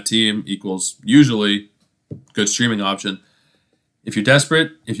 bad team equals usually good streaming option. If you're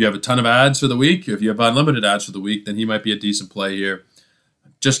desperate, if you have a ton of ads for the week, if you have unlimited ads for the week, then he might be a decent play here.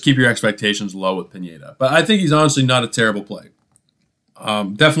 Just keep your expectations low with Pineda. But I think he's honestly not a terrible play.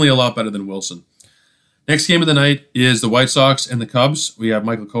 Definitely a lot better than Wilson. Next game of the night is the White Sox and the Cubs. We have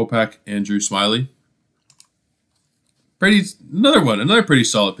Michael Kopech and Drew Smyly. Another pretty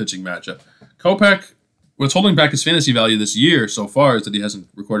solid pitching matchup. Kopech, what's holding back his fantasy value this year so far is that he hasn't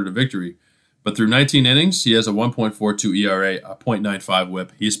recorded a victory. But through 19 innings, he has a 1.42 ERA, a .95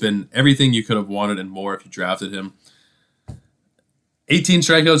 whip. He's been everything you could have wanted and more if you drafted him. 18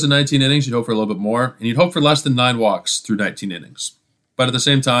 strikeouts in 19 innings, you'd hope for a little bit more. And you'd hope for less than 9 walks through 19 innings. But at the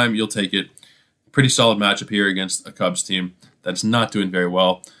same time, you'll take it. Pretty solid matchup here against a Cubs team that's not doing very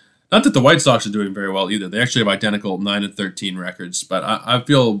well. Not that the White Sox are doing very well either. They actually have identical 9-13 records. But I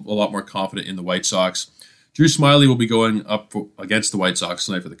feel a lot more confident in the White Sox. Drew Smyly will be going up against the White Sox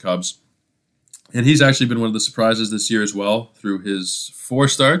tonight for the Cubs. And he's actually been one of the surprises this year as well through his 4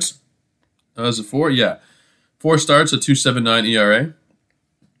 starts. Is it 4? Yeah. 4 starts, a 2.79 ERA.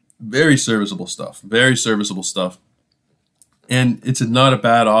 Very serviceable stuff. And it's not a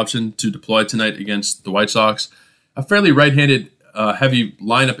bad option to deploy tonight against the White Sox. A fairly right-handed heavy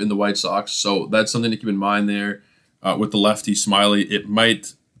lineup in the White Sox, so that's something to keep in mind there. With the lefty Smyly, it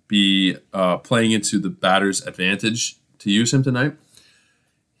might be playing into the batter's advantage to use him tonight.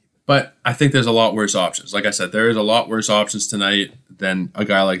 But I think there's a lot worse options. Like I said, there is a lot worse options tonight than a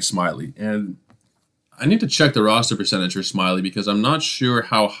guy like Smyly. And I need to check the roster percentage for Smyly because I'm not sure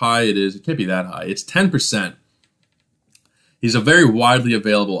how high it is. It can't be that high. It's 10%. He's a very widely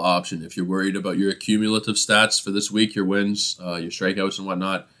available option if you're worried about your cumulative stats for this week, your wins, your strikeouts and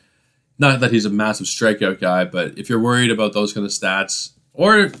whatnot. Not that he's a massive strikeout guy, but if you're worried about those kind of stats,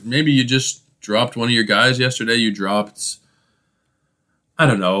 or maybe you just dropped one of your guys yesterday, you dropped, I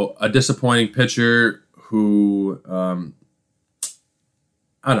don't know, a disappointing pitcher who, I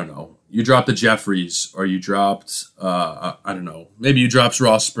don't know, you dropped the Jeffries, or you dropped, I don't know, maybe you dropped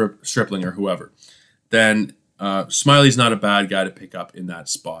Ross Stripling or whoever, then Smyly's not a bad guy to pick up in that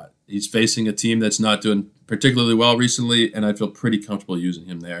spot. He's facing a team that's not doing particularly well recently, and I feel pretty comfortable using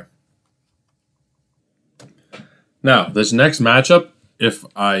him there. Now, this next matchup, if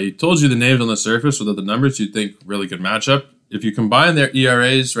I told you the names on the surface without the numbers, you'd think really good matchup. If you combine their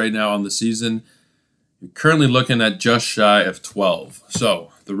ERAs right now on the season, you're currently looking at just shy of 12.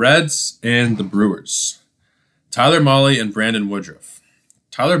 So, the Reds and the Brewers. Tyler Mahle and Brandon Woodruff.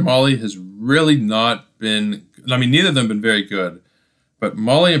 Tyler Mahle has really not been, neither of them have been very good, but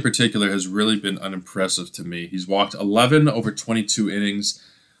Mahle in particular has really been unimpressive to me. He's walked 11 over 22 innings.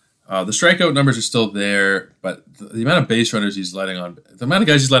 The strikeout numbers are still there, but the amount of base runners the amount of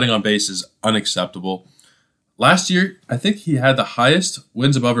guys he's letting on base is unacceptable. Last year, I think he had the highest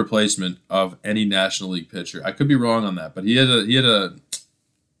wins above replacement of any National League pitcher. I could be wrong on that, but he had a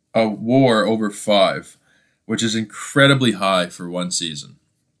WAR over 5, which is incredibly high for one season.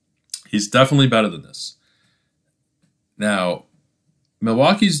 He's definitely better than this. Now,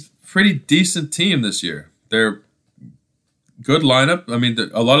 Milwaukee's a pretty decent team this year. They're good lineup.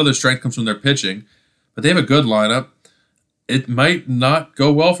 A lot of their strength comes from their pitching, but they have a good lineup. It might not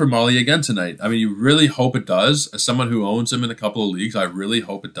go well for Mahle again tonight. You really hope it does. As someone who owns him in a couple of leagues, I really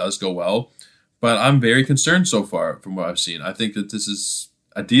hope it does go well. But I'm very concerned so far from what I've seen. I think that this is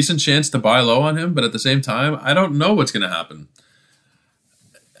a decent chance to buy low on him, but at the same time, I don't know what's going to happen.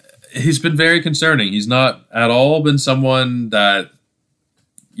 he's been very concerning. He's not at all been someone that,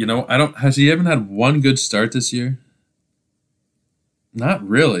 has he even had one good start this year? Not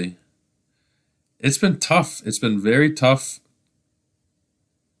really. It's been tough. It's been very tough.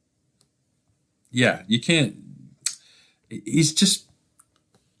 Yeah, you can't. He's just.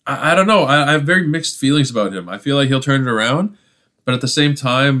 I don't know. I have very mixed feelings about him. I feel like he'll turn it around, but at the same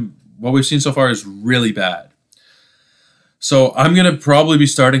time, what we've seen so far is really bad. So I'm going to probably be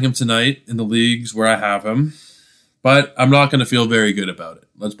starting him tonight in the leagues where I have him, but I'm not going to feel very good about it.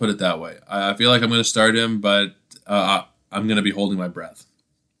 Let's put it that way. I feel like I'm going to start him, but I'm going to be holding my breath.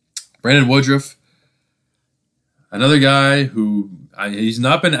 Brandon Woodruff, another guy who he's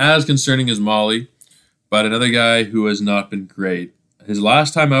not been as concerning as Molly, but another guy who has not been great. His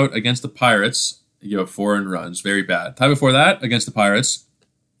last time out against the Pirates, he gave up 4 earned runs. Very bad. Time before that, against the Pirates,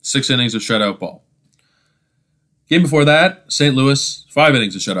 6 innings of shutout ball. Game before that, St. Louis, 5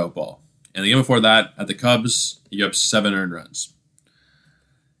 innings of shutout ball. And the game before that, at the Cubs, he gave up 7 earned runs.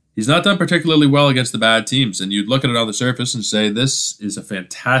 He's not done particularly well against the bad teams, and you'd look at it on the surface and say, this is a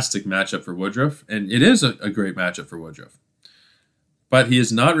fantastic matchup for Woodruff, and it is a great matchup for Woodruff. But he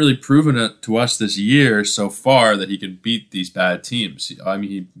has not really proven it to us this year so far that he can beat these bad teams. I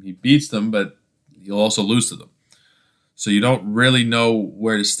mean, he beats them, but he'll also lose to them. So you don't really know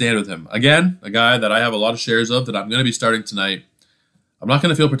where to stand with him. Again, a guy that I have a lot of shares of that I'm going to be starting tonight. I'm not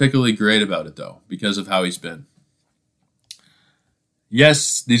going to feel particularly great about it, though, because of how he's been.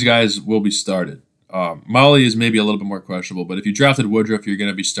 Yes, these guys will be started. Molly is maybe a little bit more questionable, but if you drafted Woodruff, you're going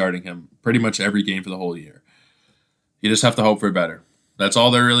to be starting him pretty much every game for the whole year. You just have to hope for better. That's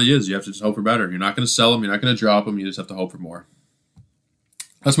all there really is. You have to just hope for better. You're not going to sell him. You're not going to drop him. You just have to hope for more.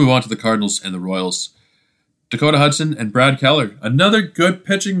 Let's move on to the Cardinals and the Royals. Dakota Hudson and Brad Keller. Another good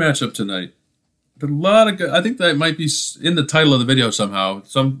pitching matchup tonight. A lot of good. I think that might be in the title of the video somehow.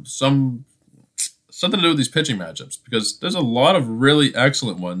 Something to do with these pitching matchups, because there's a lot of really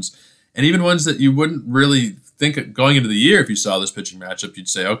excellent ones, and even ones that you wouldn't really think going into the year. If you saw this pitching matchup, you'd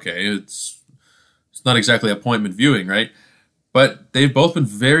say, okay, it's not exactly appointment viewing, right? But they've both been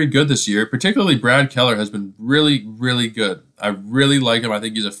very good this year. Particularly Brad Keller has been really, really good. I really like him. I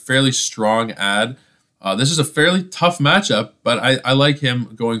think he's a fairly strong ad. This is a fairly tough matchup, but I like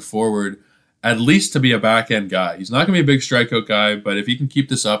him going forward, at least to be a back-end guy. He's not going to be a big strikeout guy, but if he can keep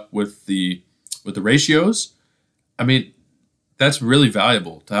this up with the ratios, I mean, that's really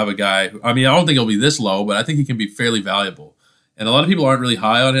valuable to have a guy. I don't think he'll be this low, but I think he can be fairly valuable. And a lot of people aren't really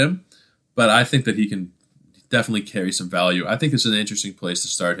high on him, but I think that he can definitely carry some value. I think it's an interesting place to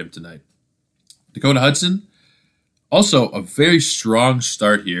start him tonight. Dakota Hudson, also a very strong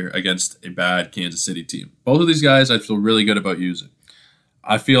start here against a bad Kansas City team. Both of these guys I feel really good about using.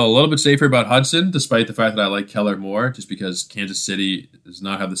 I feel a little bit safer about Hudson, despite the fact that I like Keller more, just because Kansas City does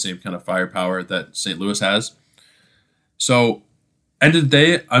not have the same kind of firepower that St. Louis has. So, end of the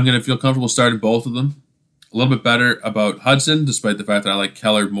day, I'm going to feel comfortable starting both of them. A little bit better about Hudson, despite the fact that I like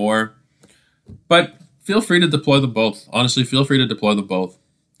Keller more. But feel free to deploy them both. Honestly, feel free to deploy them both.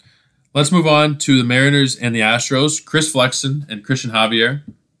 Let's move on to the Mariners and the Astros. Chris Flexen and Christian Javier.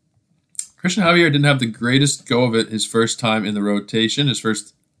 Christian Javier didn't have the greatest go of it his first time in the rotation, his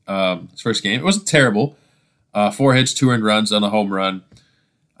first game. It wasn't terrible. 4 hits, 2 earned runs on a home run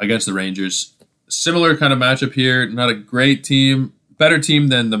against the Rangers. Similar kind of matchup here. Not a great team. Better team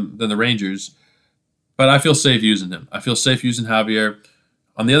than the Rangers. But I feel safe using him. I feel safe using Javier.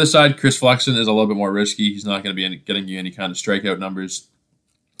 On the other side, Chris Flexen is a little bit more risky. He's not going to be getting you any kind of strikeout numbers.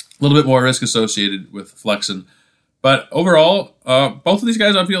 A little bit more risk associated with Flexen. But overall, both of these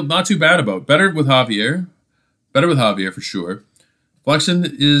guys I feel not too bad about. Better with Javier for sure. Flexen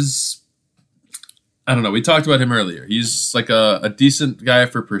is, I don't know, we talked about him earlier. He's like a decent guy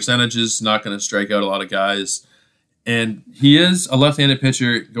for percentages, not going to strike out a lot of guys. And he is a left-handed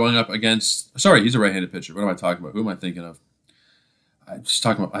pitcher going up against, sorry, he's a right-handed pitcher. What am I talking about? Who am I thinking of? I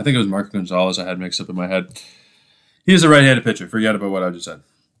think it was Marco Gonzalez I had mixed up in my head. He is a right-handed pitcher. Forget about what I just said.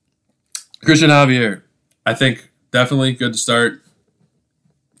 Christian Javier, I think, definitely good to start.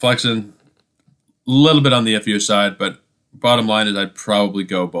 Flexen, a little bit on the FU side, but bottom line is I'd probably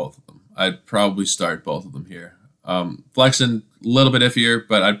go both of them. I'd probably start both of them here. Flexen, a little bit iffier,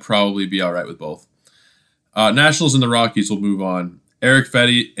 but I'd probably be all right with both. Nationals and the Rockies will move on. Eric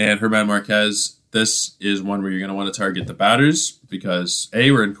Fetty and Herman Marquez. This is one where you're going to want to target the batters because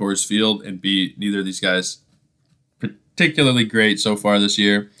A, we're in Coors Field, and B, neither of these guys particularly great so far this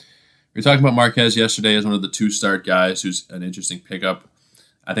year. We were talking about Marquez yesterday as one of the 2-start guys who's an interesting pickup.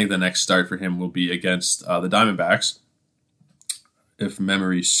 I think the next start for him will be against the Diamondbacks, if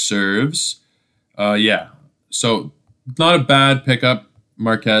memory serves. So not a bad pickup.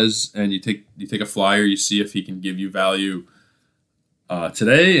 Marquez and you take a flyer, you see if he can give you value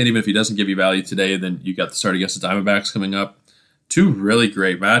today, and even if he doesn't give you value today, then you got the start against the Diamondbacks coming up. Two really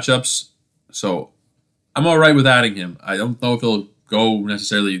great matchups, so I'm all right with adding him. I don't know if he'll go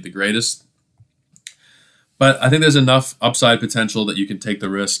necessarily the greatest, but I think there's enough upside potential that you can take the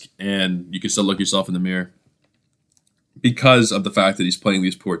risk and you can still look yourself in the mirror because of the fact that he's playing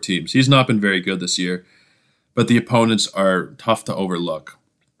these poor teams. He's not been very good this year, but the opponents are tough to overlook.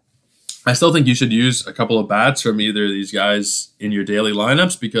 I still think you should use a couple of bats from either of these guys in your daily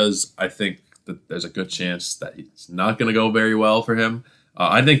lineups because I think that there's a good chance that it's not going to go very well for him.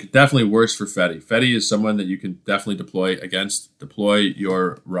 I think definitely worse for Fetty. Fetty is someone that you can definitely deploy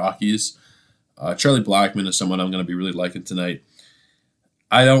your Rockies. Charlie Blackmon is someone I'm going to be really liking tonight.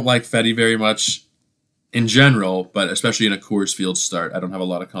 I don't like Fetty very much in general, but especially in a Coors Field start, I don't have a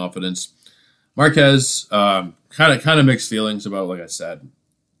lot of confidence. Marquez, kind of mixed feelings about, like I said.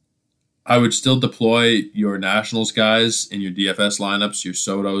 I would still deploy your Nationals guys in your DFS lineups, your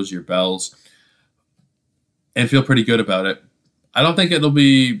Sotos, your Bells, and feel pretty good about it. I don't think it'll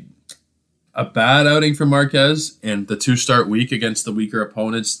be a bad outing for Marquez, and the 2-start week against the weaker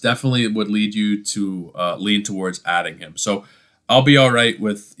opponents definitely would lead you to lean towards adding him. So I'll be all right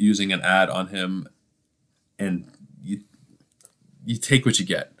with using an ad on him, and you take what you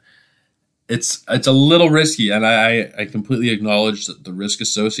get. It's a little risky, and I completely acknowledge the risk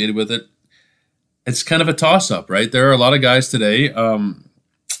associated with it. It's kind of a toss-up, right? There are a lot of guys today who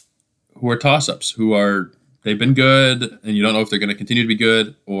are toss-ups, they've been good, and you don't know if they're going to continue to be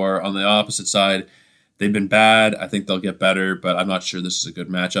good, or on the opposite side, they've been bad. I think they'll get better, but I'm not sure this is a good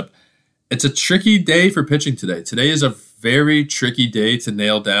matchup. It's a tricky day for pitching today. Today is a very tricky day to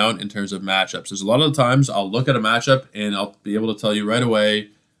nail down in terms of matchups. There's a lot of the times I'll look at a matchup, and I'll be able to tell you right away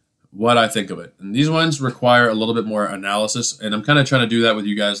what I think of it. And these ones require a little bit more analysis, and I'm kind of trying to do that with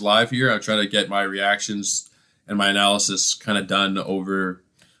you guys live here. I'm trying to get my reactions and my analysis kind of done over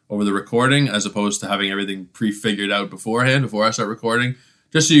the recording as opposed to having everything pre-figured out beforehand before I start recording,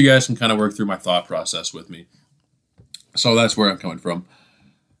 just so you guys can kind of work through my thought process with me. So that's where I'm coming from.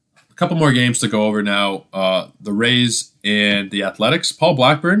 A couple more games to go over now. The Rays and the Athletics. Paul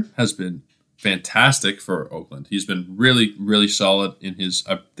Blackburn has been fantastic for Oakland. He's been really, really solid in his,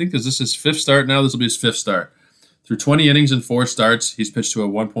 I think, is this his 5th start now? This will be his 5th start. Through 20 innings and 4 starts, he's pitched to a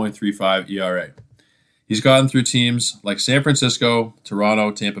 1.35 ERA. He's gotten through teams like San Francisco, Toronto,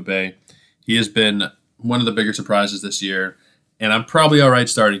 Tampa Bay. He has been one of the bigger surprises this year, and I'm probably all right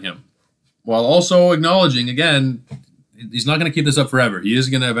starting him. While also acknowledging, again, he's not going to keep this up forever. He is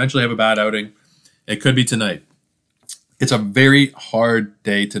going to eventually have a bad outing. It could be tonight. It's a very hard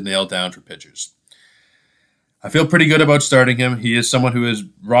day to nail down for pitchers. I feel pretty good about starting him. He is someone who his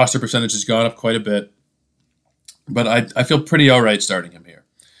roster percentage has gone up quite a bit, but I feel pretty all right starting him here.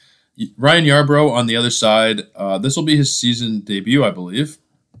 Ryan Yarbrough on the other side. This will be his season debut, I believe.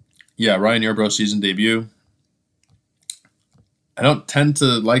 Yeah, Ryan Yarbrough's season debut. I don't tend to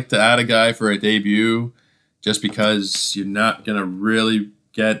like to add a guy for a debut just because you're not going to really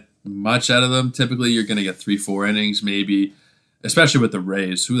get much out of them. Typically, you're going to get 3-4 innings, maybe, especially with the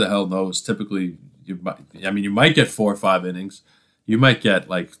Rays. Who the hell knows? Typically, you might get 4 or 5 innings. You might get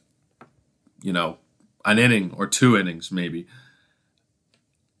an inning or 2 innings, maybe.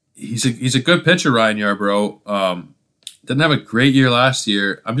 He's a good pitcher, Ryan Yarbrough. Didn't have a great year last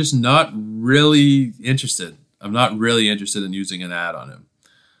year. I'm just not really interested. I'm not really interested in using an ad on him.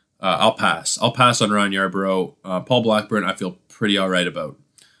 I'll pass. I'll pass on Ryan Yarbrough. Paul Blackburn, I feel pretty all right about.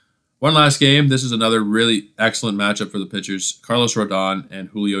 One last game. This is another really excellent matchup for the pitchers. Carlos Rodon and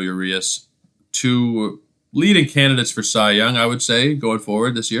Julio Urias, 2 leading candidates for Cy Young, I would say, going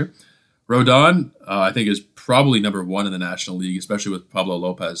forward this year. Rodon, I think, is probably number 1 in the National League, especially with Pablo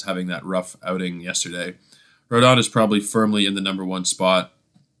Lopez having that rough outing yesterday. Rodon is probably firmly in the number 1 spot.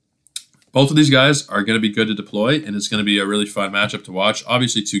 Both of these guys are going to be good to deploy, and it's going to be a really fun matchup to watch.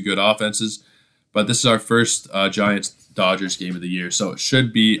 Obviously, 2 good offenses, but this is our first Giants-Dodgers game of the year, so it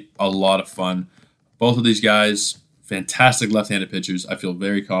should be a lot of fun. Both of these guys, fantastic left-handed pitchers. I feel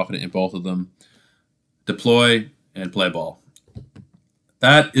very confident in both of them. Deploy and play ball.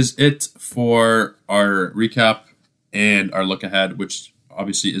 That is it for our recap and our look ahead, which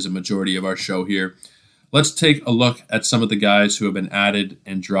obviously is a majority of our show here. Let's take a look at some of the guys who have been added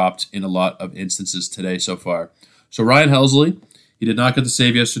and dropped in a lot of instances today so far. So Ryan Helsley, he did not get the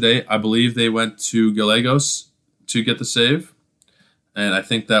save yesterday. I believe they went to Gallegos to get the save. And I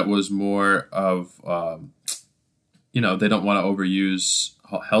think that was more of, they don't want to overuse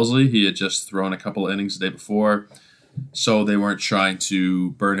Helsley. He had just thrown a couple of innings the day before. so they weren't trying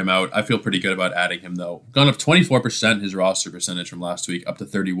to burn him out. I feel pretty good about adding him, though. Gone up 24% his roster percentage from last week, up to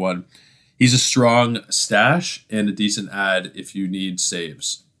 31. He's a strong stash and a decent add if you need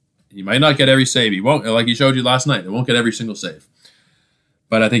saves. He might not get every save. He won't, like he showed you last night. He won't get every single save.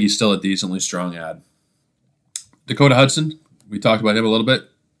 But I think he's still a decently strong add. Dakota Hudson, we talked about him a little bit.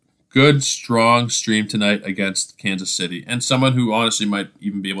 Good, strong stream tonight against Kansas City, and someone who honestly might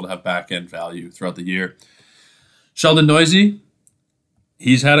even be able to have back-end value throughout the year. Sheldon Noisy,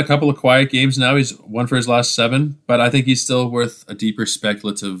 he's had a couple of quiet games now. He's won for his last 7, but I think he's still worth a deeper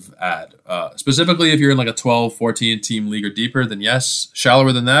speculative add. Specifically, if you're in like a 12, 14 team league or deeper, then yes.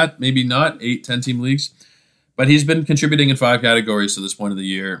 Shallower than that, maybe not, 8, 10 team leagues. But he's been contributing in 5 categories to this point of the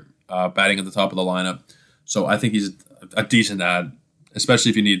year, batting at the top of the lineup. So I think he's a decent add, especially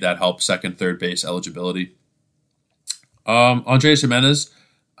if you need that help, second, third base eligibility. Andres Jimenez,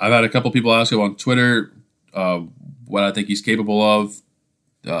 I've had a couple people ask him on Twitter what I think he's capable of.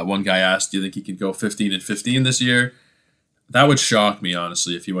 One guy asked, do you think he can go 15-15 this year? That would shock me,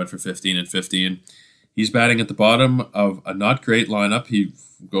 honestly, if he went for 15-15. He's batting at the bottom of a not great lineup. He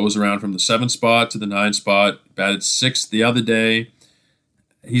goes around from the 7th spot to the 9th spot, batted 6th the other day.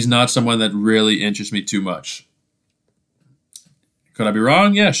 He's not someone that really interests me too much. Could I be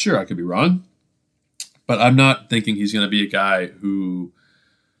wrong? Yeah, sure, I could be wrong. But I'm not thinking he's going to be a guy who...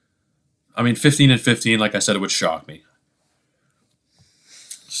 15-15, like I said, it would shock me.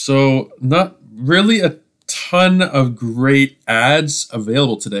 So, not really a ton of great ads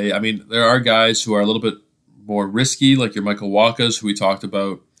available today. There are guys who are a little bit more risky, like your Michael Wacha's, who we talked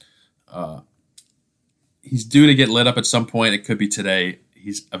about. He's due to get lit up at some point. It could be today.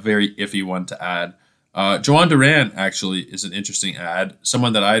 He's a very iffy one to add. Joan Duran, actually, is an interesting ad.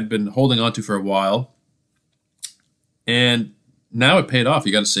 Someone that I'd been holding on to for a while. And now it paid off.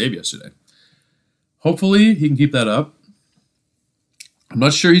 He got a save yesterday. Hopefully, he can keep that up. I'm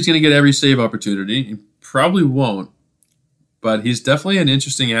not sure he's going to get every save opportunity. He probably won't. But he's definitely an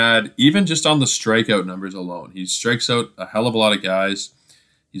interesting ad, even just on the strikeout numbers alone. He strikes out a hell of a lot of guys.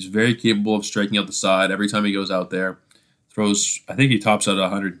 He's very capable of striking out the side every time he goes out there. I think he tops out at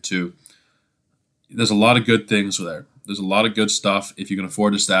 102. There's a lot of good things there. There's a lot of good stuff. If you can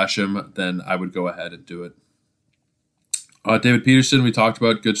afford to stash him, then I would go ahead and do it. David Peterson, we talked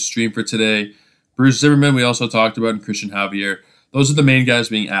about. Good stream for today. Bruce Zimmerman, we also talked about, and Christian Javier. Those are the main guys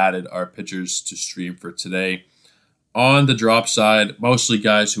being added, are pitchers to stream for today. On the drop side, mostly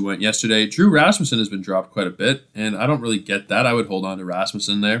guys who went yesterday. Drew Rasmussen has been dropped quite a bit, and I don't really get that. I would hold on to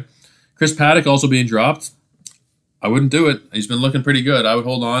Rasmussen there. Chris Paddock also being dropped. I wouldn't do it. He's been looking pretty good. I would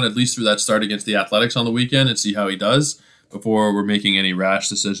hold on at least through that start against the Athletics on the weekend and see how he does before we're making any rash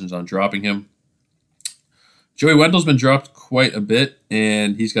decisions on dropping him. Joey Wendell's been dropped quite a bit,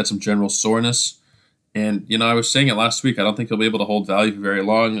 and he's got some general soreness. And, I was saying it last week, I don't think he'll be able to hold value for very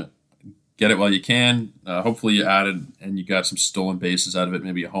long. Get it while you can. Hopefully you added and you got some stolen bases out of it,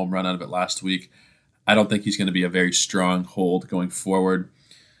 maybe a home run out of it last week. I don't think he's going to be a very strong hold going forward.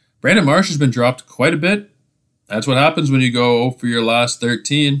 Brandon Marsh has been dropped quite a bit. That's what happens when you go for your last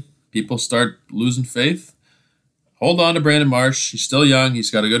 13. People start losing faith. Hold on to Brandon Marsh. He's still young.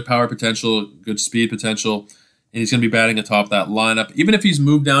 He's got a good power potential, good speed potential. And he's going to be batting atop that lineup. Even if he's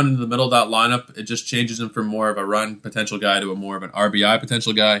moved down into the middle of that lineup, it just changes him from more of a run potential guy to a more of an RBI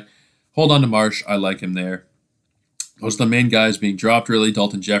potential guy. Hold on to Marsh. I like him there. Those are the main guys being dropped, really.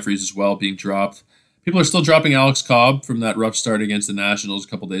 Dalton Jeffries as well being dropped. People are still dropping Alex Cobb from that rough start against the Nationals a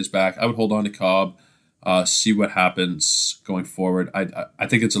couple days back. I would hold on to Cobb, see what happens going forward. I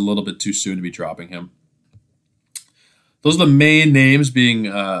think it's a little bit too soon to be dropping him. Those are the main names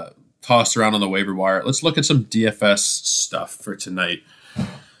being tossed around on the waiver wire. Let's look at some DFS stuff for tonight.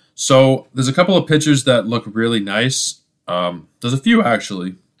 So there's a couple of pitchers that look really nice. There's a few,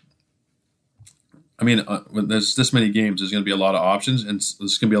 actually. When there's this many games, there's going to be a lot of options, and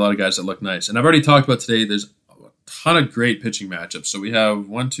there's going to be a lot of guys that look nice. And I've already talked about today, there's a ton of great pitching matchups. So we have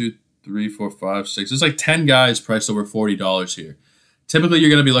 1, 2, 3, 4, 5, 6. There's like 10 guys priced over $40 here. Typically,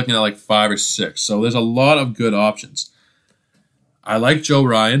 you're going to be looking at like 5 or 6. So there's a lot of good options. I like Joe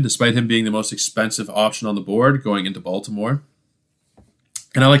Ryan, despite him being the most expensive option on the board going into Baltimore.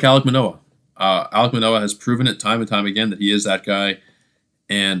 And I like Alek Manoah. Alek Manoah has proven it time and time again that he is that guy,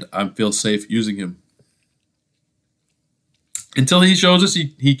 and I feel safe using him. Until he shows us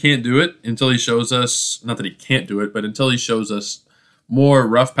he can't do it, until he shows us, not that he can't do it, but until he shows us more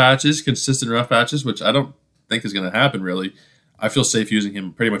rough patches, consistent rough patches, which I don't think is going to happen really, I feel safe using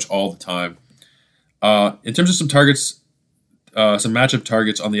him pretty much all the time. In terms of some targets, some matchup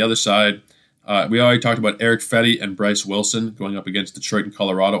targets on the other side, We already talked about Eric Fetty and Bryce Wilson going up against Detroit and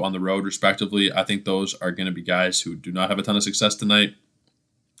Colorado on the road, respectively. I think those are going to be guys who do not have a ton of success tonight.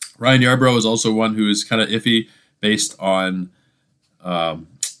 Ryan Yarbrough is also one who is kind of iffy based on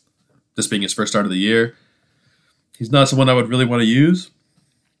this being his first start of the year. He's not someone I would really want to use.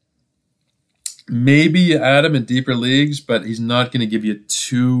 Maybe you add him in deeper leagues, but he's not going to give you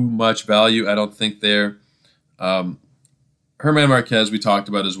too much value, I don't think, there. Herman Marquez we talked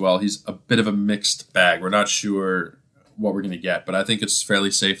about as well. He's a bit of a mixed bag. We're not sure what we're going to get, but I think it's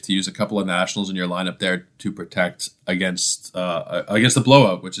fairly safe to use a couple of nationals in your lineup there to protect against the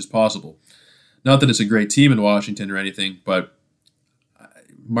blowout, which is possible. Not that it's a great team in Washington or anything, but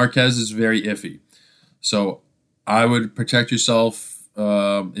Marquez is very iffy. So I would protect yourself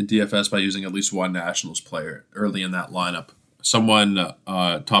in DFS by using at least one Nationals player early in that lineup. Someone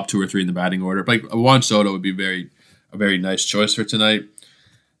top 2 or 3 in the batting order. Like Juan Soto would be a very nice choice for tonight.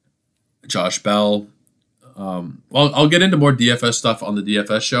 Josh Bell. I'll get into more DFS stuff on the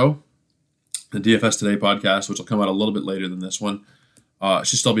DFS show, the DFS Today podcast, which will come out a little bit later than this one.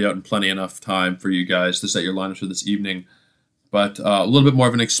 Should still be out in plenty enough time for you guys to set your lineups for this evening. But a little bit more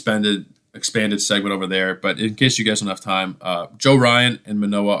of an expanded segment over there. But in case you guys don't have time, Joe Ryan and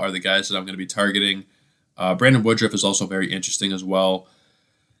Manoah are the guys that I'm going to be targeting. Brandon Woodruff is also very interesting as well.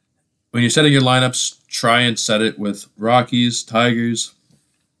 When you're setting your lineups, try and set it with Rockies, Tigers,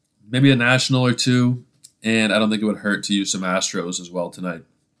 maybe a National or two, and I don't think it would hurt to use some Astros as well tonight.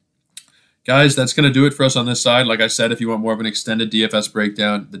 Guys, that's going to do it for us on this side. Like I said, if you want more of an extended DFS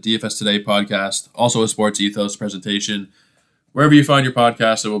breakdown, the DFS Today podcast, also a Sports Ethos presentation, wherever you find your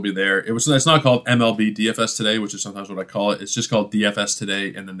podcast, it will be there. It's not called MLB DFS Today, which is sometimes what I call it. It's just called DFS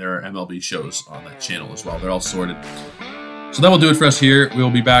Today, and then there are MLB shows on that channel as well. They're all sorted. So that will do it for us here. We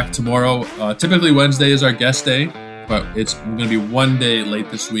will be back tomorrow. Typically Wednesday is our guest day, but it's going to be one day late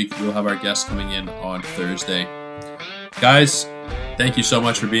this week. We'll have our guest coming in on Thursday. Guys, thank you so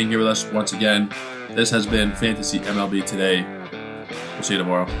much for being here with us once again. This has been Fantasy MLB Today. We'll see you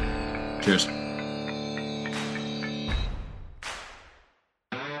tomorrow. Cheers.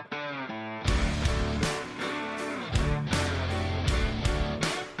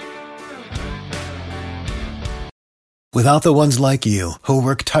 Without the ones like you, who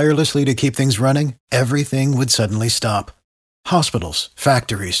work tirelessly to keep things running, everything would suddenly stop. Hospitals,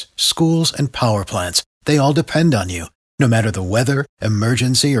 factories, schools, and power plants, they all depend on you. No matter the weather,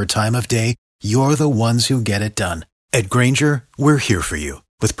 emergency, or time of day, you're the ones who get it done. At Grainger, we're here for you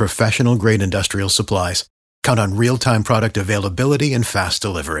with professional-grade industrial supplies. Count on real-time product availability and fast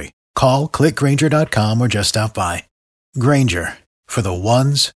delivery. Call, click Grainger.com, or just stop by. Grainger, for the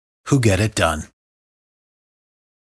ones who get it done.